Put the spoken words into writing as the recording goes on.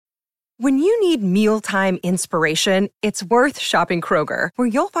When you need mealtime inspiration, it's worth shopping Kroger, where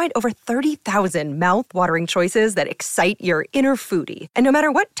you'll find over 30,000 mouth-watering choices that excite your inner foodie. And no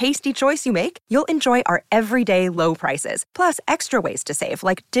matter what tasty choice you make, you'll enjoy our everyday low prices, plus extra ways to save,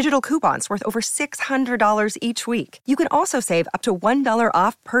 like digital coupons worth over $600 each week. You can also save up to $1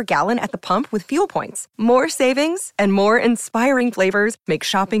 off per gallon at the pump with fuel points. More savings and more inspiring flavors make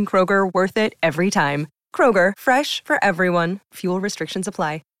shopping Kroger worth it every time. Kroger, fresh for everyone. Fuel restrictions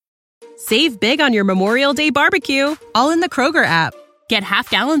apply. Save big on your Memorial Day barbecue, all in the Kroger app. Get half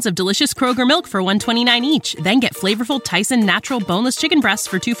gallons of delicious Kroger milk for $1.29 each. Then get flavorful Tyson natural boneless chicken breasts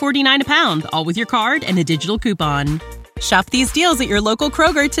for $2.49 a pound, all with your card and a digital coupon. Shop these deals at your local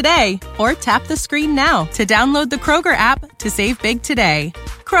Kroger today, or tap the screen now to download the Kroger app to save big today.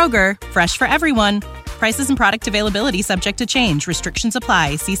 Kroger, fresh for everyone. Prices and product availability subject to change. Restrictions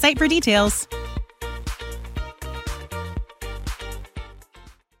apply. See site for details.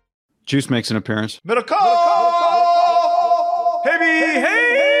 Juice makes an appearance. Medical! Hey!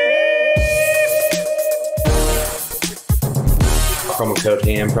 Promo code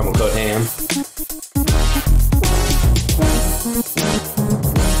ham.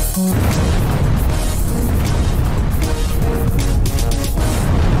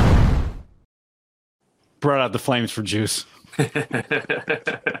 Brought out the flames for Juice.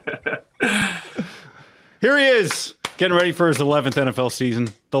 Here he is, getting ready for his 11th NFL season.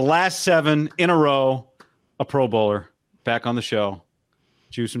 The last 7 in a row, a Pro Bowler. Back on the show.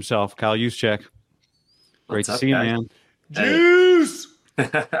 Juice himself, Kyle JUSZCZYK. Great to see you, man. Juice!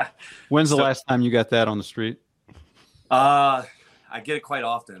 When's the last time you got that on the street? I get it quite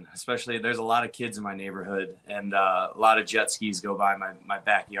often, especially there's a lot of kids in my neighborhood, and a lot of jet skis go by my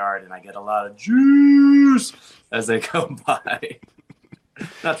backyard, and I get a lot of juice as they go by.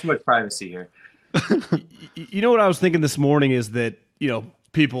 Not too much privacy here. You know what I was thinking this morning is that,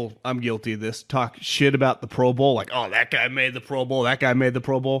 people, I'm guilty of this, talk shit about the Pro Bowl. Like, oh, that guy made the Pro Bowl. That guy made the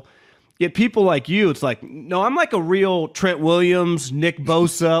Pro Bowl. Yet people like you, it's like, no, I'm like a real Trent Williams, Nick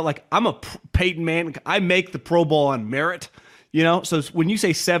Bosa. Like, I'm a Peyton Manning. I make the Pro Bowl on merit, So when you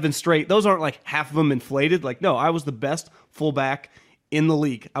say 7 straight, those aren't like half of them inflated. Like, no, I was the best fullback in the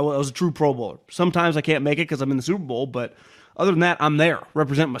league. I was a true Pro Bowler. Sometimes I can't make it because I'm in the Super Bowl, but other than that, I'm there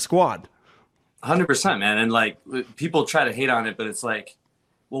representing my squad. 100%, man. And like people try to hate on it, but it's like,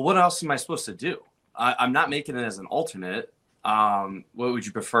 well, what else am I supposed to do? I'm not making it as an alternate. What would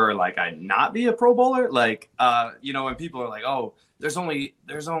you prefer? Like I not be a Pro Bowler? Like, when people are like, oh, there's only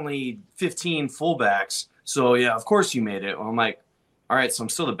 15 fullbacks. So yeah, of course you made it. Well, I'm like, all right, so I'm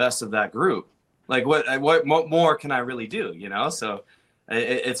still the best of that group. Like what more can I really do? So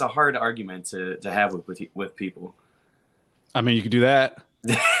it's a hard argument to have with people. I mean, you could do that.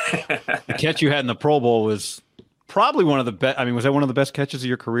 The catch you had in the Pro Bowl was probably one of the best. I mean, was that one of the best catches of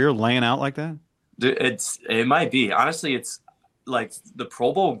your career, laying out like that? It might be. Honestly, it's like the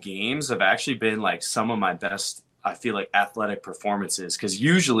Pro Bowl games have actually been like some of my best, I feel like, athletic performances, because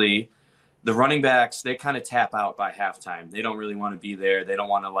usually the running backs, they kind of tap out by halftime. They don't really want to be there. They don't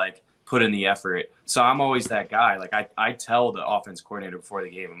want to like put in the effort. So I'm always that guy. Like I tell the offense coordinator before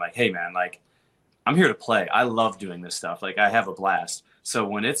the game, I'm like, hey man, like I'm here to play. I love doing this stuff. Like I have a blast. So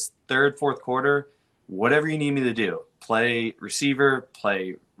when it's third, fourth quarter, whatever you need me to do, play receiver,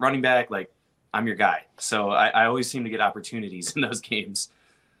 play running back, like I'm your guy. So I always seem to get opportunities in those games.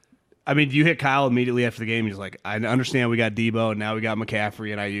 I mean, you hit Kyle immediately after the game. He's like, I understand we got Debo and now we got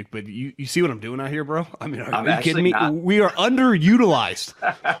McCaffrey and Ayuk, but you see what I'm doing out here, bro? I mean, are you kidding me? We are underutilized.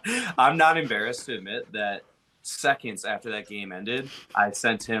 I'm not embarrassed to admit that seconds after that game ended, I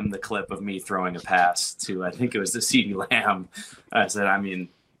sent him the clip of me throwing a pass to, I think it was the CeeDee Lamb. I said, I mean,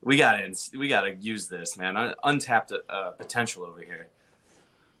 we gotta use this, man. Untapped potential over here.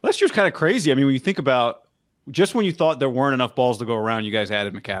 Last year's kind of crazy. I mean, when you think about just when you thought there weren't enough balls to go around, you guys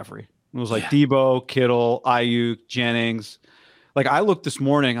added McCaffrey. It was like Debo, Kittle, Ayuk, Jennings. Like I looked this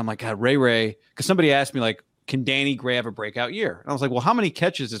morning, I'm like, God, Ray, because somebody asked me like, can Danny Gray have a breakout year? And I was like, well, how many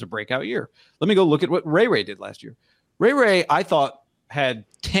catches is a breakout year? Let me go look at what Ray did last year. Ray, I thought, had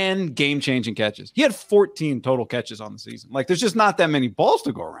 10 game-changing catches. He had 14 total catches on the season. Like, there's just not that many balls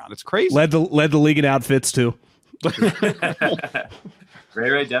to go around. It's crazy. Led the league in outfits, too.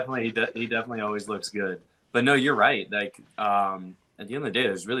 Ray definitely, he definitely always looks good. But no, you're right. Like, at the end of the day,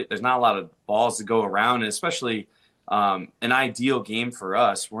 there's not a lot of balls to go around, and especially an ideal game for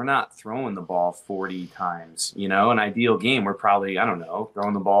us, we're not throwing the ball 40 times. An ideal game, we're probably, I don't know,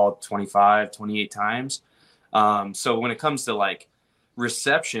 throwing the ball 25, 28 times. So when it comes to like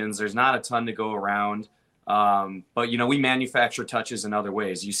receptions, there's not a ton to go around. But we manufacture touches in other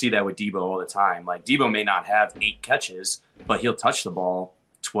ways. You see that with Debo all the time. Like Debo may not have 8 catches, but he'll touch the ball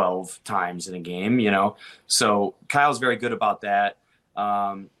 12 times in a game, you know? So Kyle's very good about that.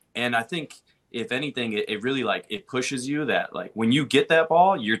 And I think if anything, it really like, it pushes you that like when you get that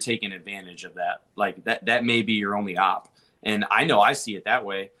ball, you're taking advantage of that. Like that may be your only op. And I know I see it that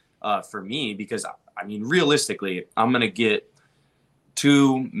way for me, because I mean, realistically, I'm going to get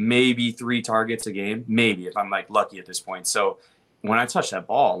 2, maybe 3 targets a game, maybe if I'm like lucky at this point. So when I touch that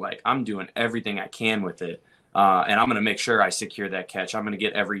ball, like I'm doing everything I can with it. And I'm going to make sure I secure that catch. I'm going to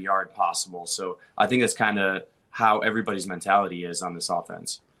get every yard possible. So I think that's kind of how everybody's mentality is on this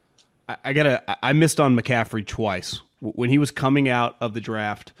offense. I missed on McCaffrey twice. When he was coming out of the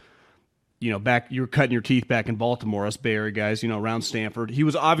draft, you were cutting your teeth back in Baltimore, us Bay Area guys, around Stanford. He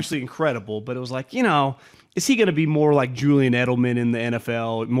was obviously incredible, but it was like, is he going to be more like Julian Edelman in the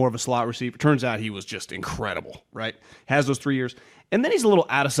NFL, more of a slot receiver? Turns out he was just incredible, right? Has those 3 years. And then he's a little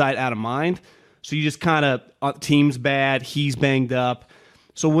out of sight, out of mind. So you just kind of, team's bad, he's banged up.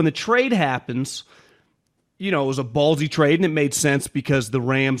 So when the trade happens, it was a ballsy trade, and it made sense because the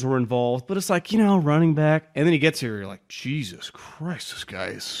Rams were involved. But it's like, running back. And then he gets here, you're like, Jesus Christ, this guy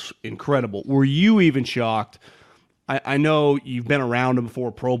is incredible. Were you even shocked? I know you've been around him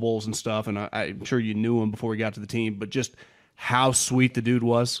before, Pro Bowls and stuff, and I'm sure you knew him before he got to the team, but just how sweet the dude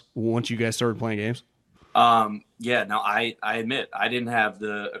was once you guys started playing games? Yeah, no, I admit I didn't have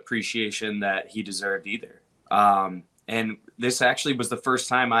the appreciation that he deserved either. And this actually was the first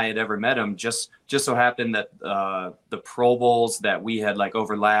time I had ever met him. Just so happened that the Pro Bowls that we had like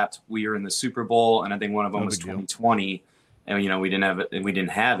overlapped, we were in the Super Bowl, and I think one of them was 2020, and we didn't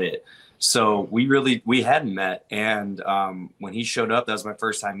have it. So we hadn't met. And when he showed up, that was my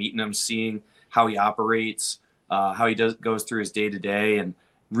first time meeting him, seeing how he operates, how he goes through his day to day, and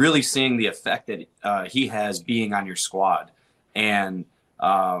really seeing the effect that he has being on your squad. And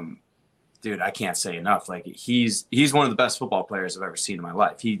dude, I can't say enough. Like he's one of the best football players I've ever seen in my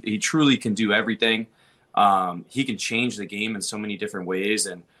life. He truly can do everything. He can change the game in so many different ways.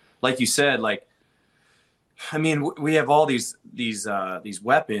 And like you said, like, I mean, we have all these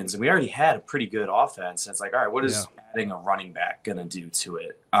weapons, and we already had a pretty good offense. And it's like, all right, what is adding a running back going to do to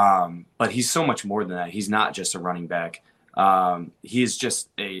it? But he's so much more than that. He's not just a running back. He's just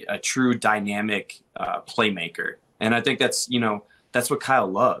a true dynamic playmaker. And I think that's what Kyle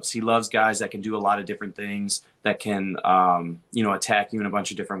loves. He loves guys that can do a lot of different things, that can, attack you in a bunch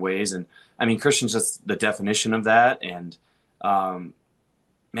of different ways. And I mean, Christian's just the definition of that. And,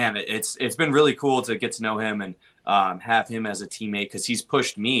 man, it's been really cool to get to know him and have him as a teammate, because he's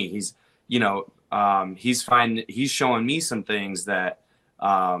pushed me. He's showing me some things that,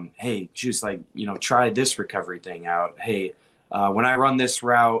 hey, just like, try this recovery thing out. Hey, when I run this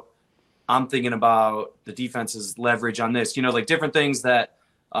route, I'm thinking about the defense's leverage on this, like different things that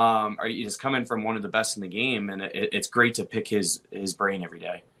is coming from one of the best in the game. And it's great to pick his brain every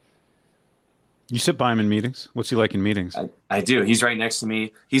day. You sit by him in meetings? What's he like in meetings? I do. He's right next to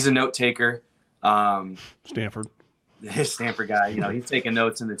me. He's a note taker. Stanford guy, he's taking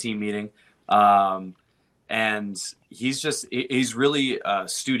notes in the team meeting. And he's really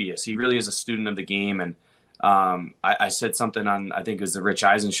studious. He really is a student of the game. And I said something on, I think it was the Rich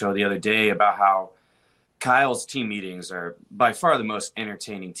Eisen show the other day, about how Kyle's team meetings are by far the most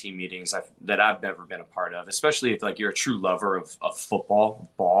entertaining team meetings that I've ever been a part of, especially if like you're a true lover of football,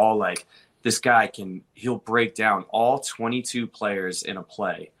 ball. Like this guy he'll break down all 22 players in a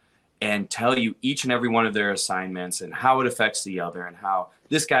play and tell you each and every one of their assignments and how it affects the other, and how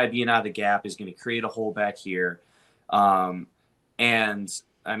this guy being out of the gap is going to create a hole back here. And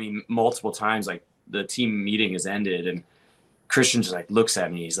I mean, multiple times, like the team meeting has ended and Christian just like looks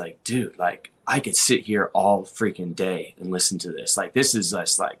at me. He's like, dude, like I could sit here all freaking day and listen to this. Like, this is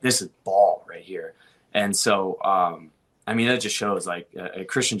ball right here. And so, I mean, that just shows like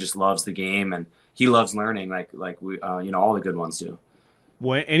Christian just loves the game, and he loves learning like we, all the good ones do.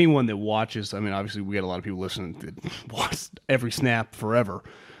 Well, anyone that watches, I mean, obviously we got a lot of people listening that watch every snap forever,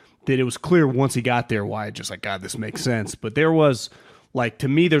 that it was clear once he got there why just like, God, this makes sense. But there was like, to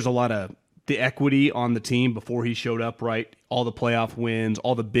me, there's a lot of the equity on the team before he showed up, right? All the playoff wins,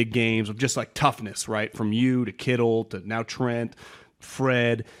 all the big games of just like toughness, right? From you to Kittle to now Trent,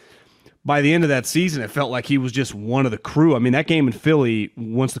 Fred. By the end of that season, it felt like he was just one of the crew. I mean, that game in Philly,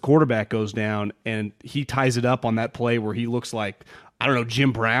 once the quarterback goes down and he ties it up on that play where he looks like, I don't know,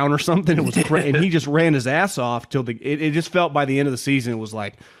 Jim Brown or something. It was and he just ran his ass off till it just felt by the end of the season, it was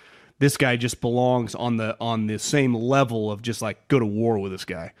like, this guy just belongs on the same level of just like go to war with this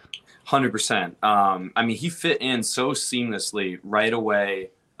guy. 100%. I mean, he fit in so seamlessly right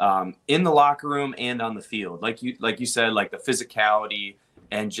away in the locker room and on the field. Like you said, like the physicality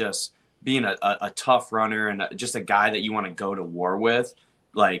and just being a tough runner and just a guy that you want to go to war with.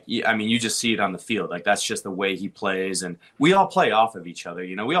 Like, I mean, you just see it on the field. Like, that's just the way he plays. And we all play off of each other.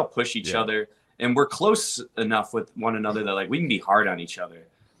 You know, we all push each other, and we're close enough with one another that, like, we can be hard on each other.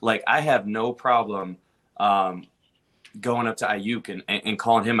 Like, I have no problem going up to Ayuk and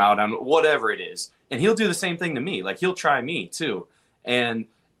calling him out on whatever it is. And he'll do the same thing to me. Like, he'll try me too. And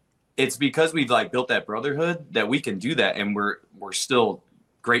it's because we've, like, built that brotherhood that we can do that. And we're still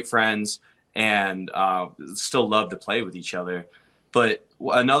great friends and still love to play with each other. But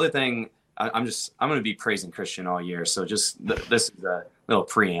another thing, I'm going to be praising Christian all year. So just this is a little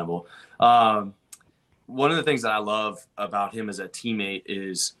preamble. One of the things that I love about him as a teammate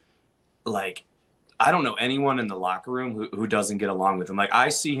is, like, I don't know anyone in the locker room who doesn't get along with him. Like, I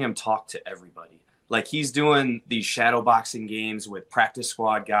see him talk to everybody. Like, he's doing these shadow boxing games with practice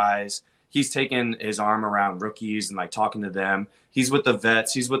squad guys. He's taking his arm around rookies and, like, talking to them. He's with the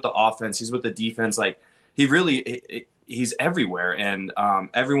vets. He's with the offense. He's with the defense. Like, he really he's everywhere, and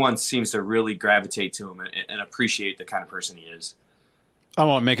everyone seems to really gravitate to him and appreciate the kind of person he is. I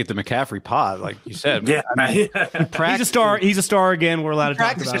want to make it the McCaffrey pod, like you said. Yeah, he's a star. He's a star again. We're allowed to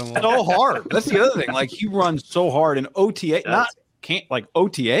talk about him. So hard. That's the other thing. Like, he runs so hard in OTA,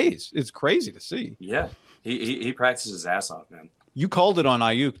 OTAs. It's crazy to see. Yeah, he practices his ass off, man. You called it on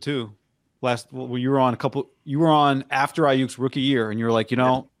Ayuk too. You were on after Ayuk's rookie year, and you were like,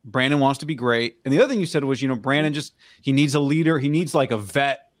 Brandon wants to be great. And the other thing you said was, Brandon he needs a leader. He needs, like, a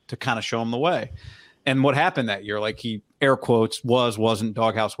vet to kind of show him the way. And what happened that year? Like, he, air quotes, wasn't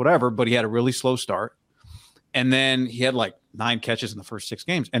doghouse, whatever, but he had a really slow start. And then he had like 9 catches in the first 6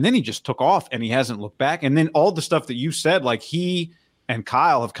 games. And then he just took off and he hasn't looked back. And then all the stuff that you said, like, he and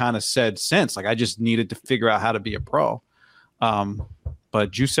Kyle have kind of said since, like, I just needed to figure out how to be a pro.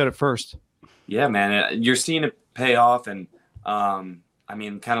 But you said it first. Yeah, man, you're seeing it pay off. And I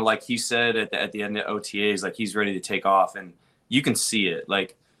mean, kind of like he said at the end of OTAs, like, he's ready to take off, and you can see it.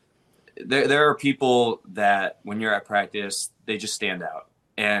 Like, there are people that when you're at practice, they just stand out,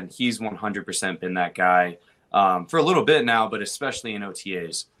 and he's 100% been that guy for a little bit now, but especially in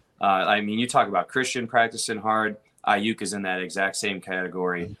OTAs. I mean, you talk about Christian practicing hard. Ayuk is in that exact same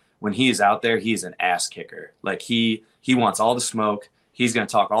category. When he is out there, he's an ass kicker. Like, he wants all the smoke. He's going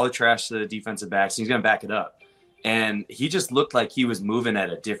to talk all the trash to the defensive backs. He's going to back it up. And he just looked like he was moving at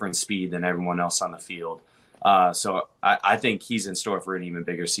a different speed than everyone else on the field. So I think he's in store for an even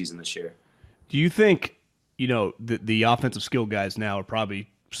bigger season this year. Do you think, the offensive skill guys now are probably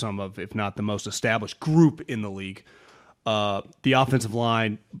some of, if not the most established group in the league? The offensive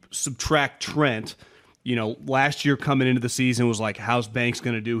line, subtract Trent, last year coming into the season was like, how's Banks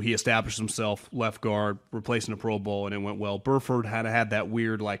going to do? He established himself left guard, replacing a Pro Bowl, and it went well. Burford had that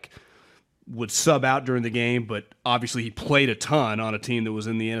weird, like, would sub out during the game, but obviously he played a ton on a team that was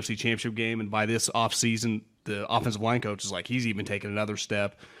in the NFC Championship game, and by this offseason, the offensive line coach is like, he's even taken another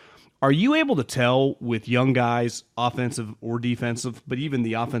step. Are you able to tell with young guys, offensive or defensive, but even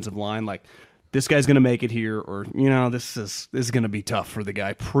the offensive line, like, this guy's going to make it here, or, this is going to be tough for the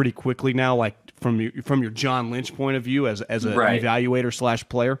guy pretty quickly now, like, from your John Lynch point of view as an evaluator /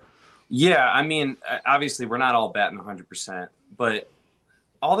 player? Yeah, I mean, obviously we're not all batting 100%, but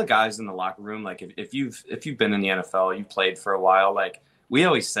all the guys in the locker room, like, if you've been in the NFL, you've played for a while, like, we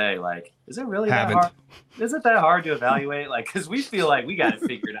always say, like, is it really that hard? Is it that hard to evaluate? Like, because we feel like we got it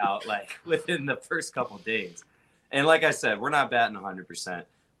figured out, like, within the first couple of days. And like I said, we're not batting 100%,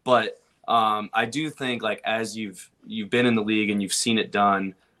 but I do think, like, as you've been in the league and you've seen it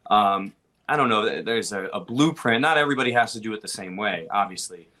done, I don't know, there's a blueprint. Not everybody has to do it the same way,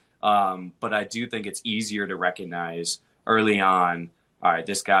 obviously. But I do think it's easier to recognize early on, all right,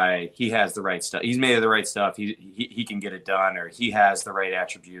 this guy, he has the right stuff. He's made of the right stuff. He can get it done, or he has the right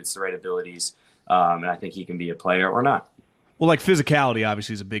attributes, the right abilities. And I think he can be a player or not. Well, like, physicality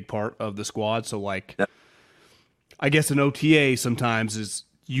obviously is a big part of the squad. So, like, I guess an OTA sometimes is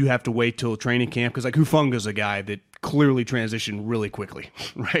you have to wait till training camp, because, like, Hufunga's a guy that clearly transitioned really quickly,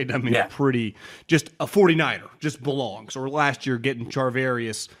 right? I mean, just a 49er, just belongs. Or last year getting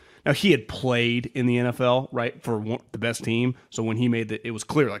Charvarius. Now, he had played in the NFL, right, for the best team. So when he made it was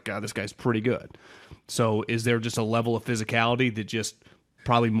clear, like, God, this guy's pretty good. So is there just a level of physicality that just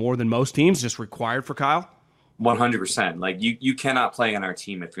probably more than most teams just required for Kyle? 100%. Like, you cannot play on our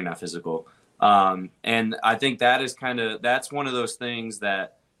team if you're not physical. And I think that's one of those things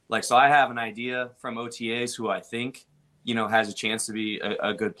that, like, so I have an idea from OTAs who I think, has a chance to be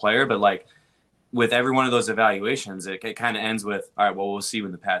a good player, but, like, with every one of those evaluations, it kind of ends with, all right, well, we'll see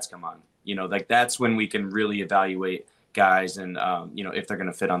when the pads come on. Like, that's when we can really evaluate guys and, if they're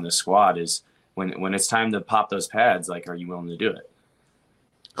going to fit on this squad, is when it's time to pop those pads. Like, are you willing to do it?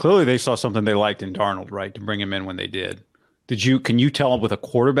 Clearly they saw something they liked in Darnold, right, to bring him in when they did. Can you tell with a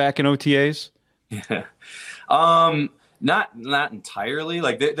quarterback in OTAs? Yeah. Not entirely.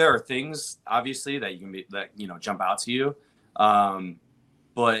 Like there are things obviously that jump out to you.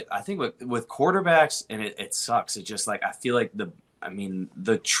 But I think with quarterbacks, and it sucks. It just like, I feel like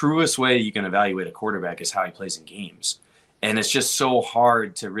the truest way you can evaluate a quarterback is how he plays in games. And it's just so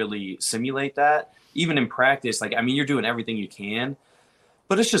hard to really simulate that. Even in practice, like, I mean, you're doing everything you can,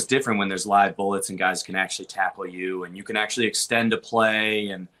 but it's just different when there's live bullets and guys can actually tackle you and you can actually extend a play.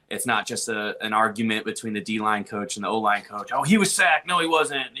 And it's not just an argument between the D-line coach and the O-line coach. Oh, he was sacked. No, he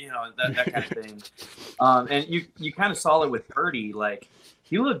wasn't. That kind of thing. And you kind of saw it with Purdy. Like,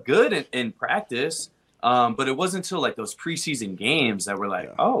 he looked good in practice, but it wasn't until like those preseason games that were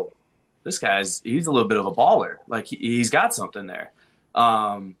like, oh, this he's a little bit of a baller. Like he's got something there.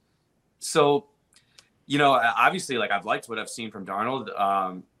 So, obviously, like I've liked what I've seen from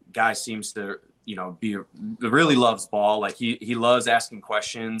Darnold. Guy seems to, really loves ball. Like he loves asking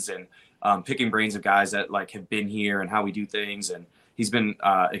questions and picking brains of guys that like have been here and how we do things. And he's been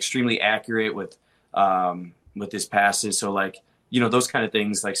extremely accurate with his passes. So like, those kind of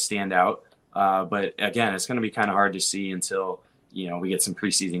things like stand out. But again, it's going to be kind of hard to see until, we get some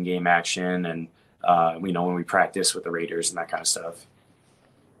preseason game action and, when we practice with the Raiders and that kind of stuff.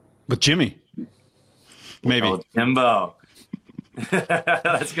 But Jimmy, maybe. Oh, Jimbo.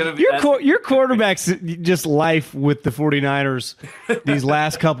 That's going to be your quarterback's just life with the 49ers these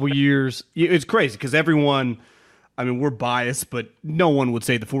last couple years. It's crazy because everyone, I mean, we're biased, but no one would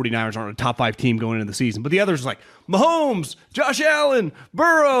say the 49ers aren't a top 5 team going into the season. But the others like Mahomes, Josh Allen,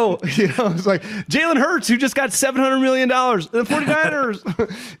 Burrow, it's like Jalen Hurts, who just got $700 million. The 49ers.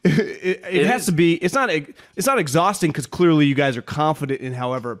 it has to be. It's not exhausting because clearly you guys are confident in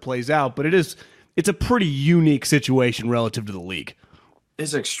however it plays out. But it's a pretty unique situation relative to the league.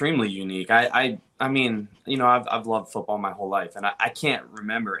 It's extremely unique. I mean, I've loved football my whole life, and I can't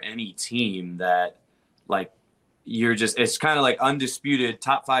remember any team that like. It's kind of like undisputed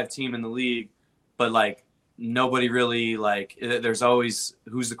top 5 team in the league, but like nobody really like, there's always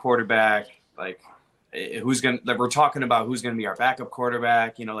who's the quarterback, like we're talking about who's going to be our backup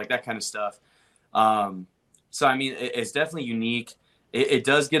quarterback, like that kind of stuff. So, I mean, it's definitely unique. It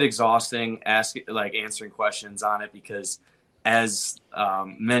does get exhausting answering questions on it because as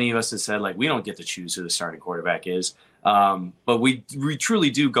many of us have said, like we don't get to choose who the starting quarterback is. But we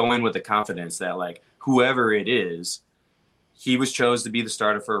truly do go in with the confidence that like, whoever it is, he was chose to be the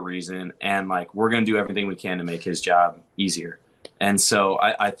starter for a reason. And like, we're going to do everything we can to make his job easier. And so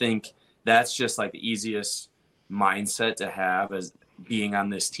I think that's just like the easiest mindset to have as being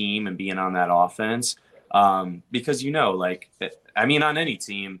on this team and being on that offense. Because, on any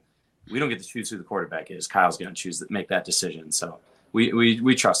team, we don't get to choose who the quarterback is. Kyle's going to make that decision. So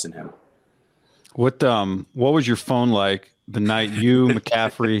we trust in him. What was your phone like the night you,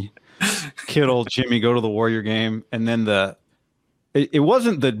 McCaffrey, Kittle, Jimmy go to the Warrior game, and then it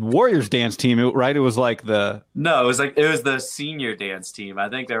wasn't the Warriors dance team, right? It was like it was the senior dance team. I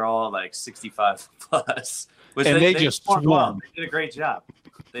think they're all like 65 plus, which and they just swarmed well. They did a great job.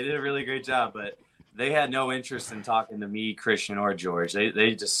 They did a really great job, but they had no interest in talking to me, Christian, or George.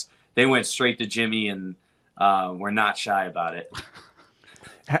 They went straight to Jimmy and were not shy about it.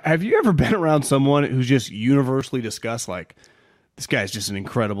 Have you ever been around someone who's just universally discussed like, this guy's just an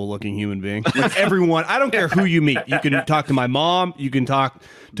incredible looking human being? Like everyone, I don't care who you meet. You can talk to my mom. You can talk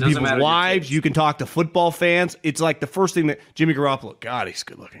to people's wives. You can talk to football fans. It's like the first thing that Jimmy Garoppolo, God, he's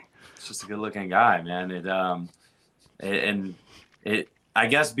good looking. It's just a good looking guy, man. I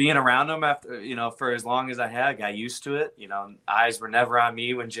guess being around him after, for as long as I had, I got used to it. Eyes were never on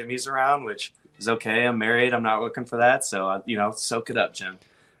me when Jimmy's around, which is okay. I'm married. I'm not looking for that. So, soak it up, Jim.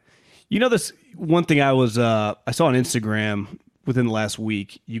 This one thing I saw on Instagram within the last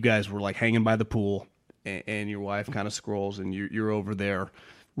week, you guys were like hanging by the pool and your wife kind of scrolls and you're over there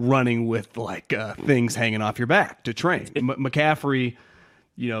running with like things hanging off your back to train. McCaffrey,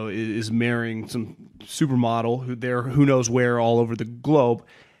 is marrying some supermodel who knows where all over the globe.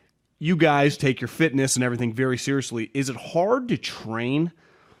 You guys take your fitness and everything very seriously. Is it hard to train?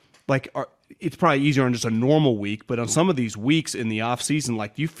 Like, it's probably easier on just a normal week, but on some of these weeks in the off season,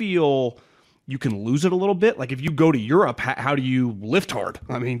 like, do you feel you can lose it a little bit? Like, if you go to Europe, how do you lift hard?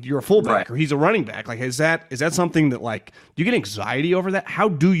 I mean, you're a fullback or he's a running back. Like, is that something that, like, do you get anxiety over that? How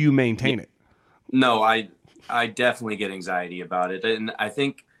do you maintain it? No, I definitely get anxiety about it. And I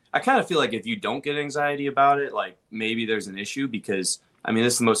kind of feel like if you don't get anxiety about it, like maybe there's an issue because, I mean,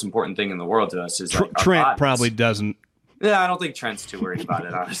 this is the most important thing in the world to us is like Trent probably doesn't. Yeah, I don't think Trent's too worried about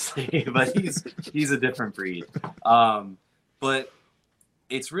it, honestly, but he's a different breed. But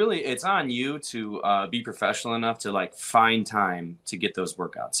it's on you to be professional enough to like find time to get those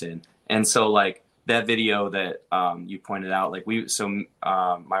workouts in. And so like that video that you pointed out, like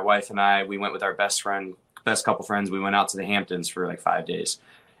my wife and I, we went with our best couple friends. We went out to the Hamptons for like 5 days.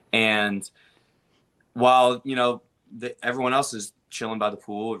 And while, everyone else is chilling by the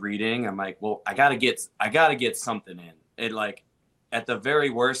pool, reading, I'm like, well, I gotta get something in it. Like at the very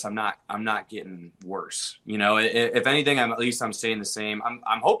worst, I'm not getting worse. If anything, I'm staying the same.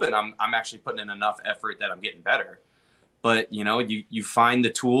 I'm hoping I'm actually putting in enough effort that I'm getting better. But you find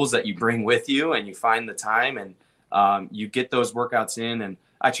the tools that you bring with you, and you find the time, and you get those workouts in. And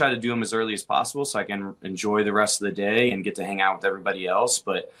I try to do them as early as possible so I can enjoy the rest of the day and get to hang out with everybody else.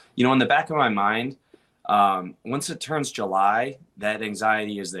 But in the back of my mind, once it turns July, that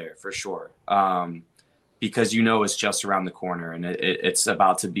anxiety is there for sure. Because it's just around the corner, and it's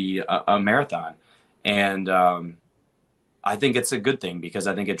about to be a marathon. And I think it's a good thing, because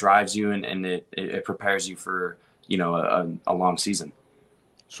I think it drives you and it prepares you for, a long season.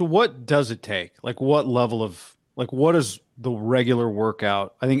 So what does it take? Like what level of, like what is the regular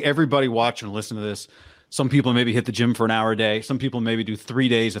workout? I think everybody watching and listening to this, some people maybe hit the gym for an hour a day. Some people maybe do 3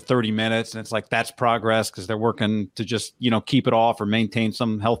 days of 30 minutes. And it's like, that's progress because they're working to just, keep it off or maintain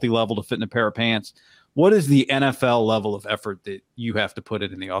some healthy level to fit in a pair of pants. What is the NFL level of effort that you have to put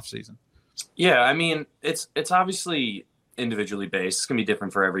it in the off season? Yeah. I mean, it's obviously individually based. It's going to be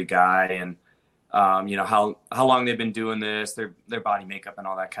different for every guy. And, how long they've been doing this, their body makeup and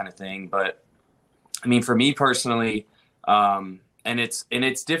all that kind of thing. But I mean, for me personally, and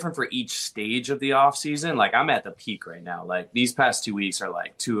it's different for each stage of the off season. Like I'm at the peak right now. Like these past 2 weeks are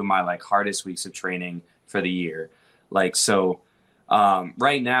like 2 of my like hardest weeks of training for the year. Like, so,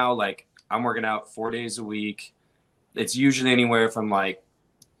 right now, like I'm working out 4 days a week. It's usually anywhere from like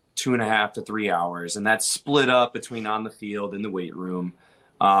 2.5 to 3 hours. And that's split up between on the field and the weight room.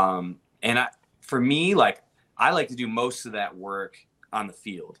 For me, like I like to do most of that work on the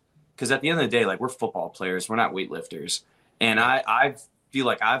field, because at the end of the day, like we're football players, we're not weightlifters. And I feel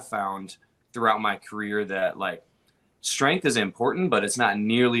like I've found throughout my career that like strength is important, but it's not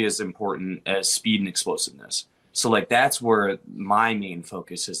nearly as important as speed and explosiveness. So like that's where my main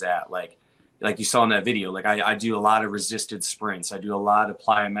focus is at. Like you saw in that video, like I do a lot of resisted sprints. I do a lot of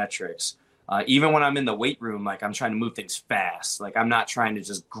plyometrics. Even when I'm in the weight room, like I'm trying to move things fast. Like I'm not trying to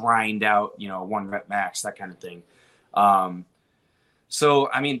just grind out, 1 rep max, that kind of thing.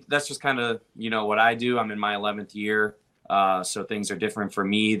 So, I mean, that's just kind of, what I do. I'm in my 11th year. So things are different for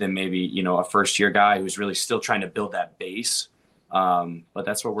me than maybe, a first year guy who's really still trying to build that base. But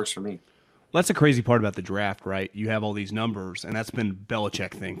that's what works for me. Well, that's the crazy part about the draft, right? You have all these numbers, and that's been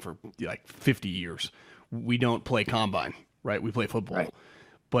Belichick thing for like 50 years. We don't play combine, right? We play football. Right.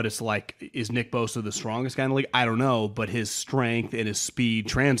 But it's like, is Nick Bosa the strongest guy in the league? I don't know, but his strength and his speed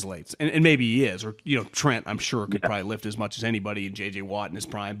translates. And maybe he is. Or, Trent, I'm sure, could probably lift as much as anybody, in J.J. Watt in his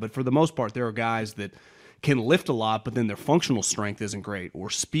prime. But for the most part, there are guys that can lift a lot, but then their functional strength isn't great. Or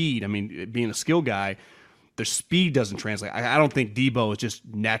speed. I mean, being a skill guy, their speed doesn't translate. I don't think Debo is just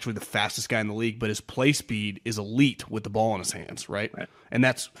naturally the fastest guy in the league, but his play speed is elite with the ball in his hands, right? And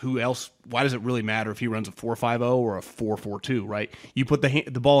that's who else. Why does it really matter if he runs a 4.50 or a 4.42, right? You put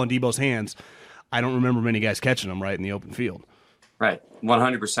the ball in Debo's hands, I don't remember many guys catching him, right, in the open field. Right,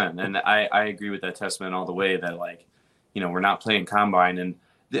 100%. And I agree with that testament all the way that, like, we're not playing combine. And,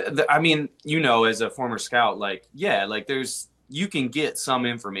 I mean, as a former scout, like, yeah, like you can get some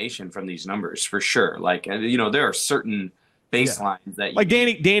information from these numbers for sure. Like, there are certain baselines that like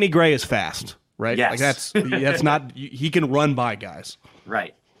Danny Gray is fast, right? Yes. Like that's not, he can run by guys.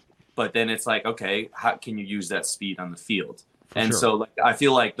 Right. But then it's like, okay, how can you use that speed on the field? Sure. So like, I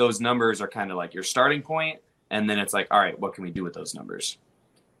feel like those numbers are kind of like your starting point. And then it's like, all right, what can we do with those numbers?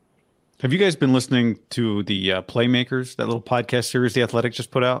 Have you guys been listening to the Playmakers, that little podcast series The Athletic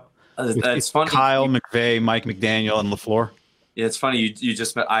just put out? It's funny. Kyle McVay, Mike McDaniel, and LaFleur. Yeah, it's funny.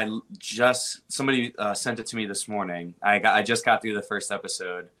 Somebody sent it to me this morning. I just got through the first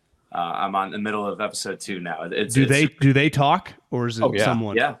episode. I'm on the middle of episode 2 now. Do they talk, or is it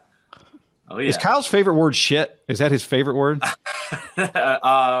someone? Yeah. Oh yeah. Is Kyle's favorite word shit? Is that his favorite word?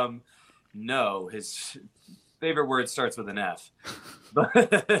 No, his favorite word starts with an F. But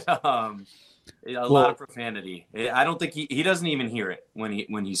a lot of profanity. I don't think he doesn't even hear it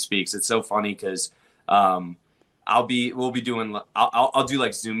when he speaks. It's so funny because I'll do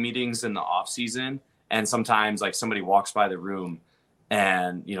like Zoom meetings in the off season, and sometimes like somebody walks by the room,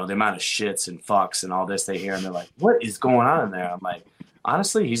 and the amount of shits and fucks and all this they hear, and they're like, "What is going on in there?" I'm like,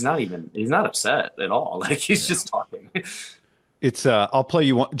 honestly, he's not upset at all. Like he's just talking. It's I'll play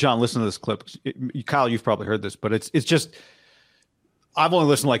you one, John. Listen to this clip. Kyle, you've probably heard this, but it's just I've only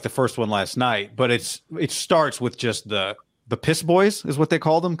listened to like the first one last night, but it starts with just the piss boys is what they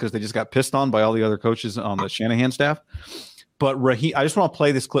call them because they just got pissed on by all the other coaches on the Shanahan staff. But I just want to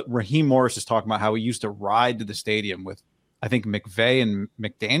play this clip. Raheem Morris is talking about how he used to ride to the stadium with, I think, McVay and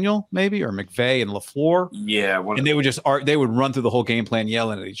McDaniel, maybe, or McVay and LaFleur. Yeah. And they would they would run through the whole game plan,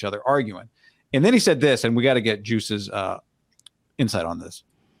 yelling at each other, arguing. And then he said this, and we got to get Juice's insight on this.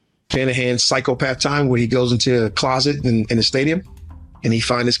 Shanahan's psychopath time where he goes into a closet in the stadium and he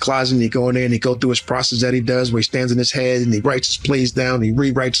finds his closet and he go in there and he go through his process that he does where he stands in his head and he writes his plays down and he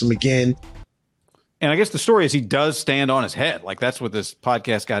rewrites them again. And I guess the story is he does stand on his head. Like that's what this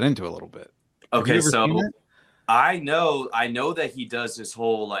podcast got into a little bit. Okay, so I know that he does this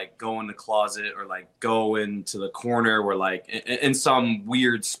whole like go in the closet or like go into the corner where like in some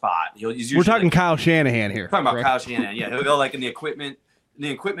weird spot. We're talking like, Kyle Shanahan here. Talking about Kyle Shanahan, yeah. He'll go like in the equipment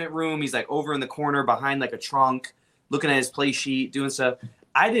room. He's like over in the corner behind like a trunk, looking at his play sheet, doing stuff.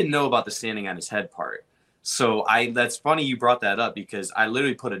 I didn't know about the standing on his head part. So that's funny you brought that up because I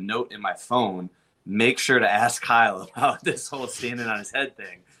literally put a note in my phone. Make sure to ask Kyle about this whole standing on his head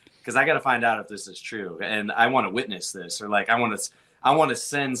thing because I got to find out if this is true and I want to witness this or like I want to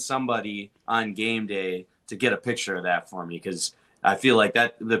send somebody on game day to get a picture of that for me because I feel like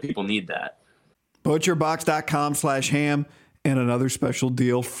that the people need that. Butcherbox.com/ham and another special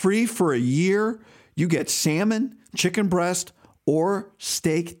deal free for a year. You get salmon, chicken breast, or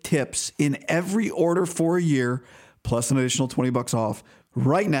steak tips in every order for a year, plus an additional $20 off.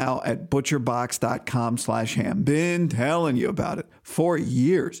 Right now at butcherbox.com/ham. Been telling you about it for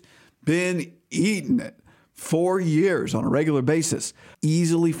years. Been eating it for years on a regular basis.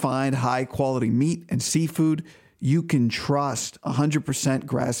 Easily find high quality meat and seafood you can trust. 100%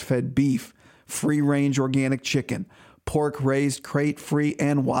 grass-fed beef, free-range organic chicken, pork raised crate-free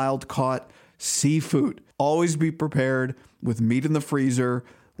and wild-caught seafood. Always be prepared with meat in the freezer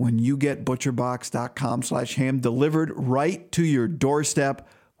when you get butcherbox.com/ham delivered right to your doorstep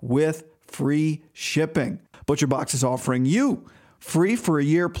with free shipping. ButcherBox is offering you free for a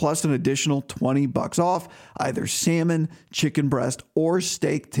year plus an additional $20 off either salmon, chicken breast, or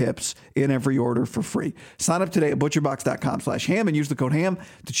steak tips in every order for free. Sign up today at butcherbox.com/ham and use the code HAM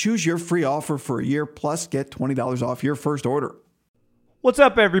to choose your free offer for a year plus get $20 off your first order. What's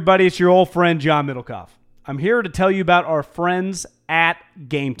up, everybody? It's your old friend, John Middlecoff. I'm here to tell you about our friends at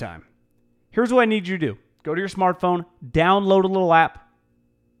Game Time. Here's what I need you to do. Go to your smartphone, download a little app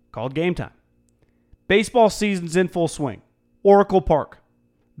called Game Time. Baseball season's in full swing. Oracle Park.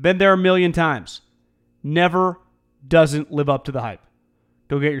 Been there a million times. Never doesn't live up to the hype.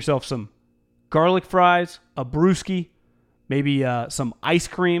 Go get yourself some garlic fries, a brewski, maybe some ice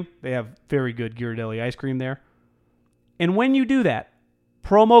cream. They have very good Ghirardelli ice cream there. And when you do that,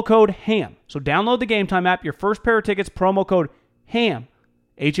 promo code HAM. So download the Game Time app. Your first pair of tickets, promo code HAM,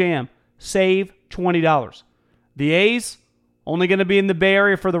 H-A-M, save $20. The A's, only going to be in the Bay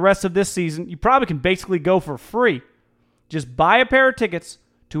Area for the rest of this season. You probably can basically go for free. Just buy a pair of tickets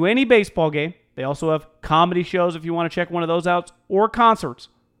to any baseball game. They also have comedy shows if you want to check one of those out, or concerts.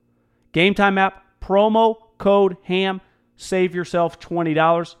 Game Time app, promo code HAM, save yourself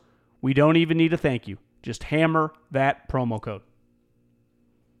 $20. We don't even need a thank you. Just hammer that promo code.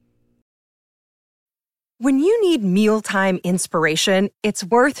 When you need mealtime inspiration, it's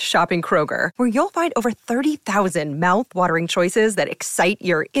worth shopping Kroger, where you'll find over 30,000 mouth-watering choices that excite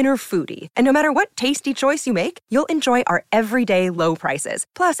your inner foodie. And no matter what tasty choice you make, you'll enjoy our everyday low prices,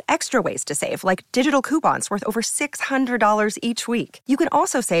 plus extra ways to save, like digital coupons worth over $600 each week. You can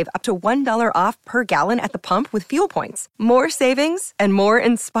also save up to $1 off per gallon at the pump with fuel points. More savings and more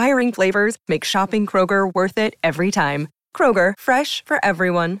inspiring flavors make shopping Kroger worth it every time. Kroger, fresh for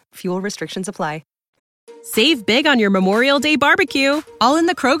everyone. Fuel restrictions apply. Save big on your Memorial Day barbecue, all in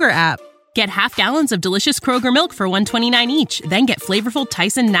the Kroger app. Get half gallons of delicious Kroger milk for $1.29 each. Then get flavorful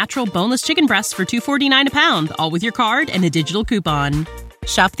Tyson natural boneless chicken breasts for $2.49 a pound, all with your card and a digital coupon.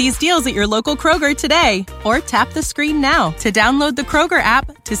 Shop these deals at your local Kroger today, or tap the screen now to download the Kroger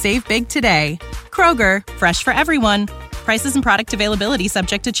app to save big today. Kroger, fresh for everyone. Prices and product availability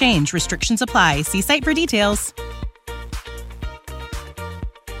subject to change. Restrictions apply. See site for details.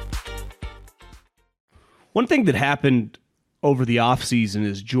 One thing that happened over the offseason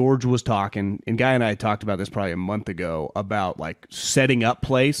is George was talking, and Guy and I talked about this probably a month ago, about like setting up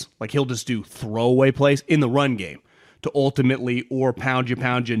plays. Like he'll just do throwaway plays in the run game to ultimately or pound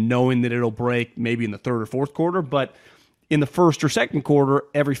you, knowing that it'll break maybe in the third or fourth quarter. But in the first or second quarter,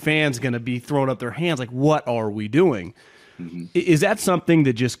 every fan's going to be throwing up their hands like, what are we doing? Mm-hmm. Is that something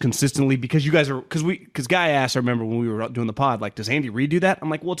that just consistently, because you guys are, because Guy asked, I remember when we were doing the pod, like, does Andy Reid do that? I'm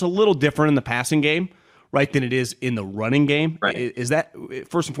like, well, it's a little different in the passing game, right, than it is in the running game. Right. Is that,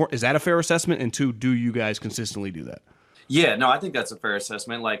 first and foremost, is that a fair assessment? And two, do you guys consistently do that? Yeah, no, I think that's a fair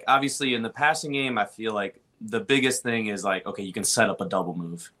assessment. Like, obviously in the passing game, I feel like the biggest thing is like, okay, you can set up a double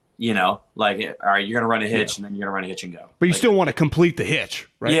move, like, all right, you're going to run a hitch and then you're going to run a hitch and go. But you like, still want to complete the hitch,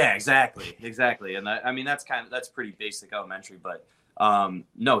 right? Yeah, exactly. And that's pretty basic elementary, but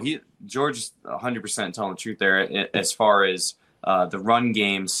no, George is 100% telling the truth there as far as the run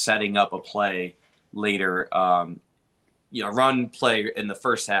game, setting up a play later, run play in the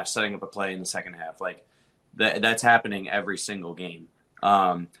first half, setting up a play in the second half. Like that's happening every single game.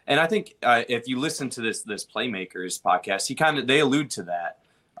 And I think if you listen to this Playmakers podcast, they allude to that,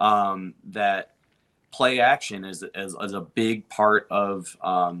 that play action is a big part of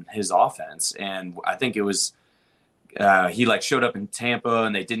his offense. And I think it was, he like showed up in Tampa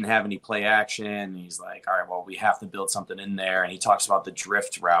and they didn't have any play action. And he's like, all right, well, we have to build something in there. And he talks about the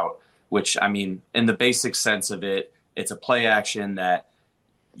drift route, which, I mean, in the basic sense of it, it's a play action that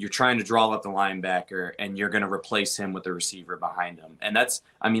you're trying to draw up the linebacker and you're going to replace him with the receiver behind him. And that's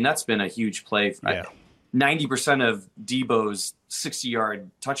been a huge play. Yeah. 90% of Debo's 60-yard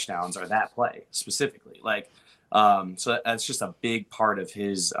touchdowns are that play specifically. Like, so that's just a big part of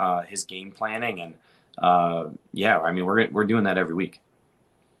his game planning. And we're doing that every week.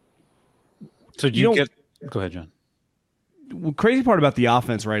 So go ahead, John. The crazy part about the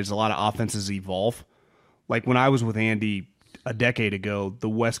offense, right, is a lot of offenses evolve. Like when I was with Andy a decade ago, the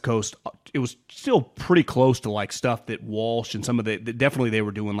West Coast, it was still pretty close to like stuff that Walsh and some of definitely they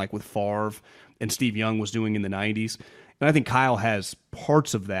were doing like with Favre and Steve Young was doing in the 90s. And I think Kyle has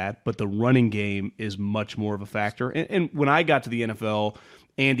parts of that, but the running game is much more of a factor. And when I got to the NFL,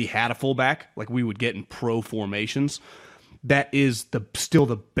 Andy had a fullback, like we would get in pro formations. That is still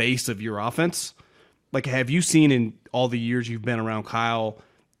the base of your offense. Like, have you seen in all the years you've been around Kyle,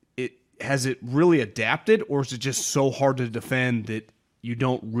 has it really adapted, or is it just so hard to defend that you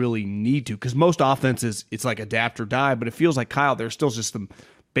don't really need to? Because most offenses, it's like adapt or die, but it feels like Kyle, there's still just some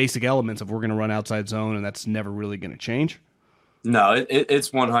basic elements of we're going to run outside zone, and that's never really going to change. No, it's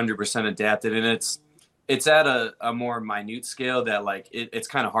 100% adapted, and it's at a more minute scale that like it's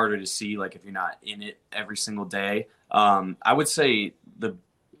kind of harder to see like if you're not in it every single day. I would say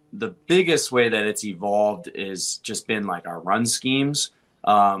the biggest way that it's evolved is just been like our run schemes.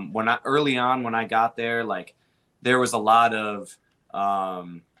 Early on when I got there, like there was a lot of,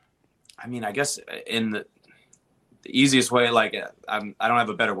 I guess in the easiest way, like I don't have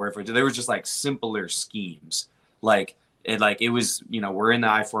a better word for it. They were just like simpler schemes. It was, we're in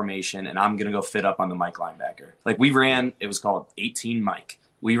the I formation and I'm going to go fit up on the Mike linebacker. Like it was called 18 Mike.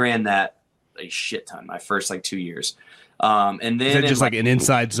 We ran that a shit ton my first like 2 years. And then is that just like an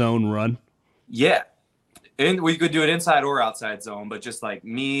inside zone run? Yeah. And we could do it inside or outside zone, but just like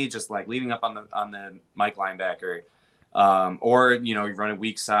me, just like leading up on the Mike linebacker, or you run a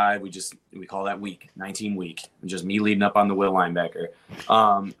weak side. We call that weak, 19 weak, and just me leading up on the Will linebacker.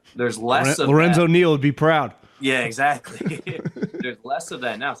 There's less of Lorenzo Neal would be proud. Yeah, exactly. There's less of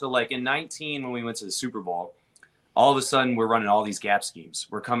that now. So like in 19, when we went to the Super Bowl, all of a sudden we're running all these gap schemes.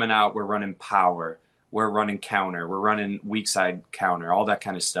 We're coming out, we're running power, we're running counter, we're running weak side counter, all that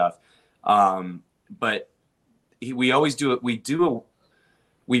kind of stuff. But we always do it.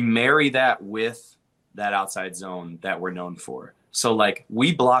 We marry that with that outside zone that we're known for. So like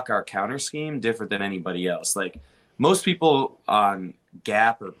we block our counter scheme different than anybody else. Like most people on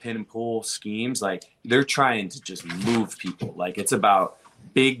gap or pin and pull schemes, like they're trying to just move people. Like it's about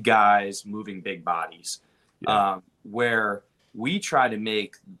big guys moving big bodies. Yeah. Where we try to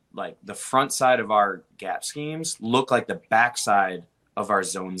make like the front side of our gap schemes look like the back side of our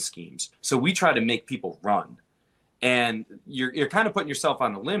zone schemes. So we try to make people run. And you're kind of putting yourself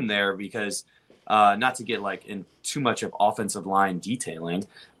on a limb there because not to get like in too much of offensive line detailing,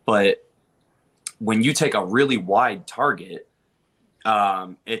 but when you take a really wide target,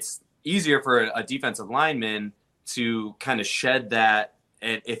 it's easier for a defensive lineman to kind of shed that.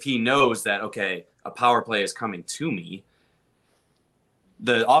 And if he knows that, okay, a power play is coming to me,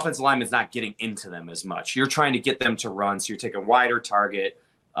 the offensive lineman is not getting into them as much. You're trying to get them to run. So you're taking a wider target,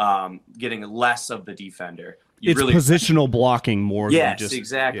 getting less of the defender. It's really positional blocking more than just... Yes,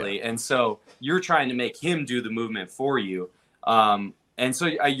 exactly. Yeah. And so you're trying to make him do the movement for you. And so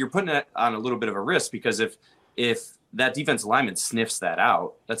you're putting it on a little bit of a risk because if that defensive lineman sniffs that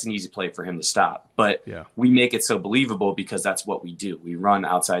out, that's an easy play for him to stop. But we make it so believable because that's what we do. We run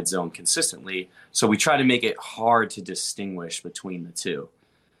outside zone consistently. So we try to make it hard to distinguish between the two.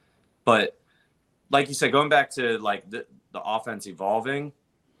 But like you said, going back to like the offense evolving,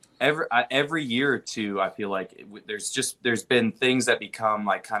 every year or two, I feel like there's been things that become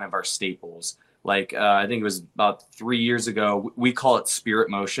like kind of our staples Like I think it was about 3 years ago. We call it spirit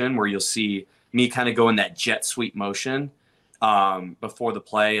motion, where you'll see me kind of go in that jet sweep motion before the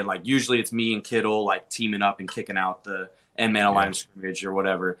play, and like usually it's me and Kittle like teaming up and kicking out the end man line of scrimmage or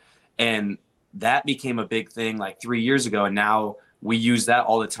whatever. And that became a big thing like 3 years ago, and now we use that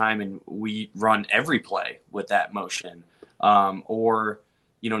all the time, and we run every play with that motion. Or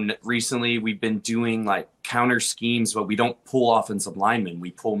recently we've been doing like counter schemes, but we don't pull offensive linemen.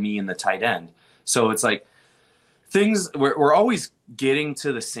 We pull me and the tight end. So it's like things we're always getting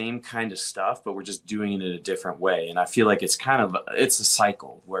to the same kind of stuff, but we're just doing it in a different way. And I feel like it's a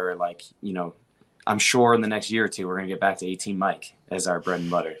cycle where like, I'm sure in the next year or two, we're going to get back to 18 Mike as our bread and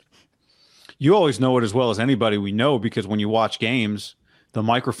butter. You always know it as well as anybody we know, because when you watch games, the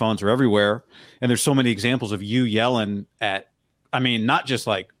microphones are everywhere. And there's so many examples of you yelling at, not just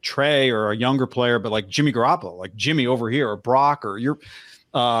like Trey or a younger player, but like Jimmy Garoppolo, like Jimmy over here, or Brock, or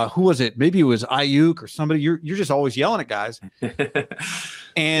who was it? Maybe it was Ayuk or somebody. You're just always yelling at guys.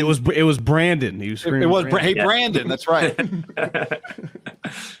 And it was Brandon. He was screaming. It was Brandon. Hey, Brandon. That's right.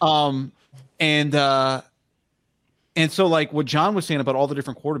 And so like what John was saying about all the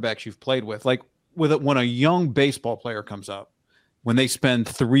different quarterbacks you've played with, like when a young baseball player comes up, when they spend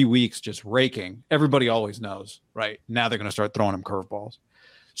 3 weeks just raking, everybody always knows, right? Now they're going to start throwing them curveballs.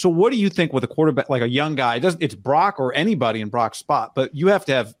 So what do you think with a quarterback, like a young guy, it's Brock or anybody in Brock's spot, but you have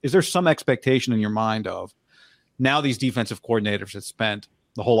to have, is there some expectation in your mind of now these defensive coordinators have spent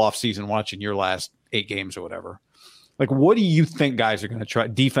the whole offseason watching your last 8 games or whatever? Like, what do you think defenses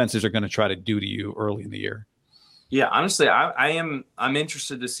are going to try to do to you early in the year? Yeah, honestly, I'm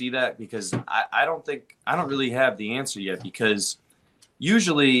interested to see that, because I don't really have the answer yet, because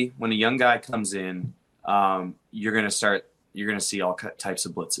usually when a young guy comes in, you're going to see all types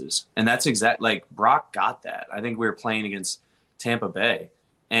of blitzes. And that's like Brock got that. I think we were playing against Tampa Bay,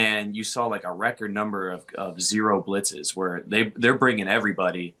 and you saw like a record number of 0 blitzes where they're bringing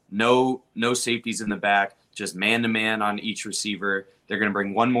everybody, no safeties in the back, just man to man on each receiver. They're going to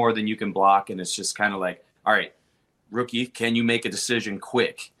bring one more than you can block. And it's just kind of like, all right, rookie, can you make a decision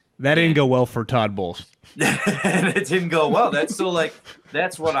quick? That didn't go well for Todd Bowles. It didn't go well. That's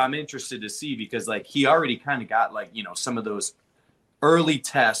what I'm interested to see, because like he already kind of got like, some of those early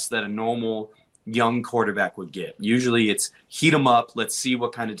tests that a normal young quarterback would get. Usually it's heat him up. Let's see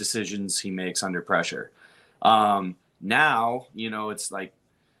what kind of decisions he makes under pressure. Now, it's like,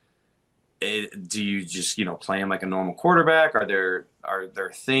 do you just, play him like a normal quarterback? Are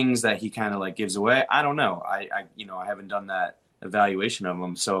there things that he kind of like gives away? I don't know. I haven't done that evaluation of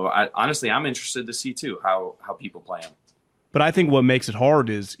him. So honestly, I'm interested to see too, how people play him. But I think what makes it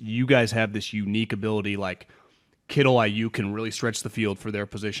hard is you guys have this unique ability, like Kittle, Ayuk can really stretch the field for their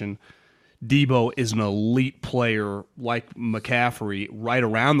position. Debo is an elite player like McCaffrey right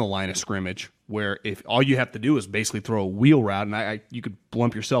around the line of scrimmage, where if all you have to do is basically throw a wheel route, and you could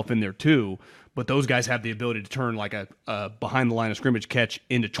lump yourself in there too, but those guys have the ability to turn like a behind the line of scrimmage catch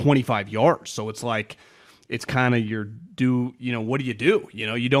into 25 yards. So it's like, it's kind of what do you do?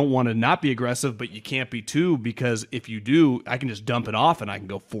 You don't want to not be aggressive, but you can't be too, because if you do, I can just dump it off and I can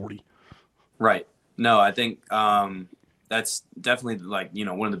go 40. Right. No, I think that's definitely like,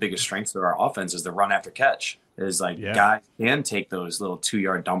 one of the biggest strengths of our offense is the run after catch. Is like guys can take those little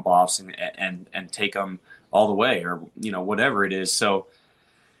 2-yard dump offs and take them all the way, or whatever it is. So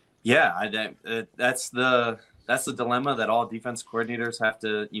that's the dilemma that all defense coordinators have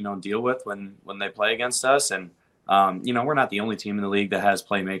to deal with when they play against us. And we're not the only team in the league that has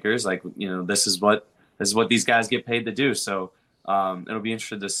playmakers. Like this is what these guys get paid to do. So it'll be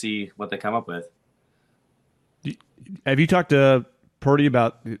interesting to see what they come up with. Have you talked to Purdy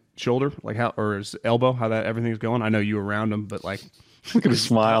about shoulder, like how, or his elbow, how that everything's going? I know you were around him, but like, look at his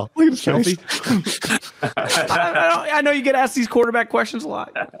smile. Look at his healthy. I know you get asked these quarterback questions a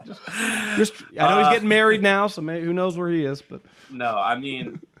lot. I know he's getting married now, so maybe, who knows where he is. But no, I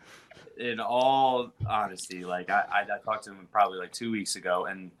mean, in all honesty, like I talked to him probably like 2 weeks ago,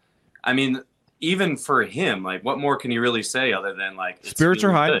 and I mean, even for him, like, what more can you really say other than like spirits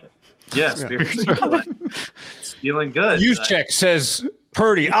are high? Good. Yeah, spirits are high. It's feeling good. JUSZCZYK says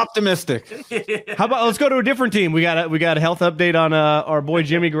Purdy optimistic. How about let's go to a different team? We got a health update on our boy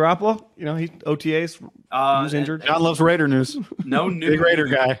Jimmy Garoppolo. He OTAs. He was injured. John loves Raider news. No new big Raider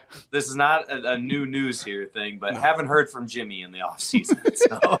guy. This is not a new news here thing, but haven't heard from Jimmy in the offseason.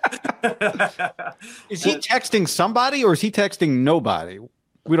 So. Is he texting somebody or is he texting nobody?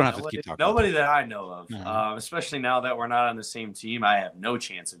 We don't have to keep talking. Nobody that I know of, especially now that we're not on the same team. I have no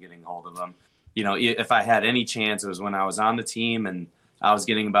chance of getting a hold of him. If I had any chance, it was when I was on the team, and I was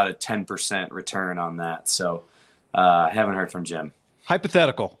getting about a 10% return on that. So I haven't heard from Jim.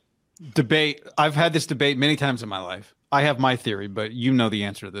 Hypothetical. debate. I've had this debate many times in my life. I have my theory, but you know the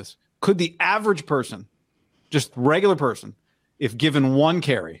answer to this. Could the average person, just regular person, if given one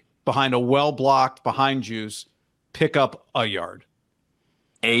carry behind a well-blocked behind juice, pick up a yard?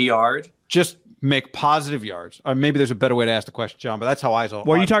 A yard? Just make positive yards. Or maybe there's a better way to ask the question, John, but that's how I saw it.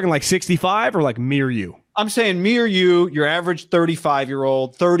 Well, are you talking like 65 or like me or you? I'm saying me or you, your average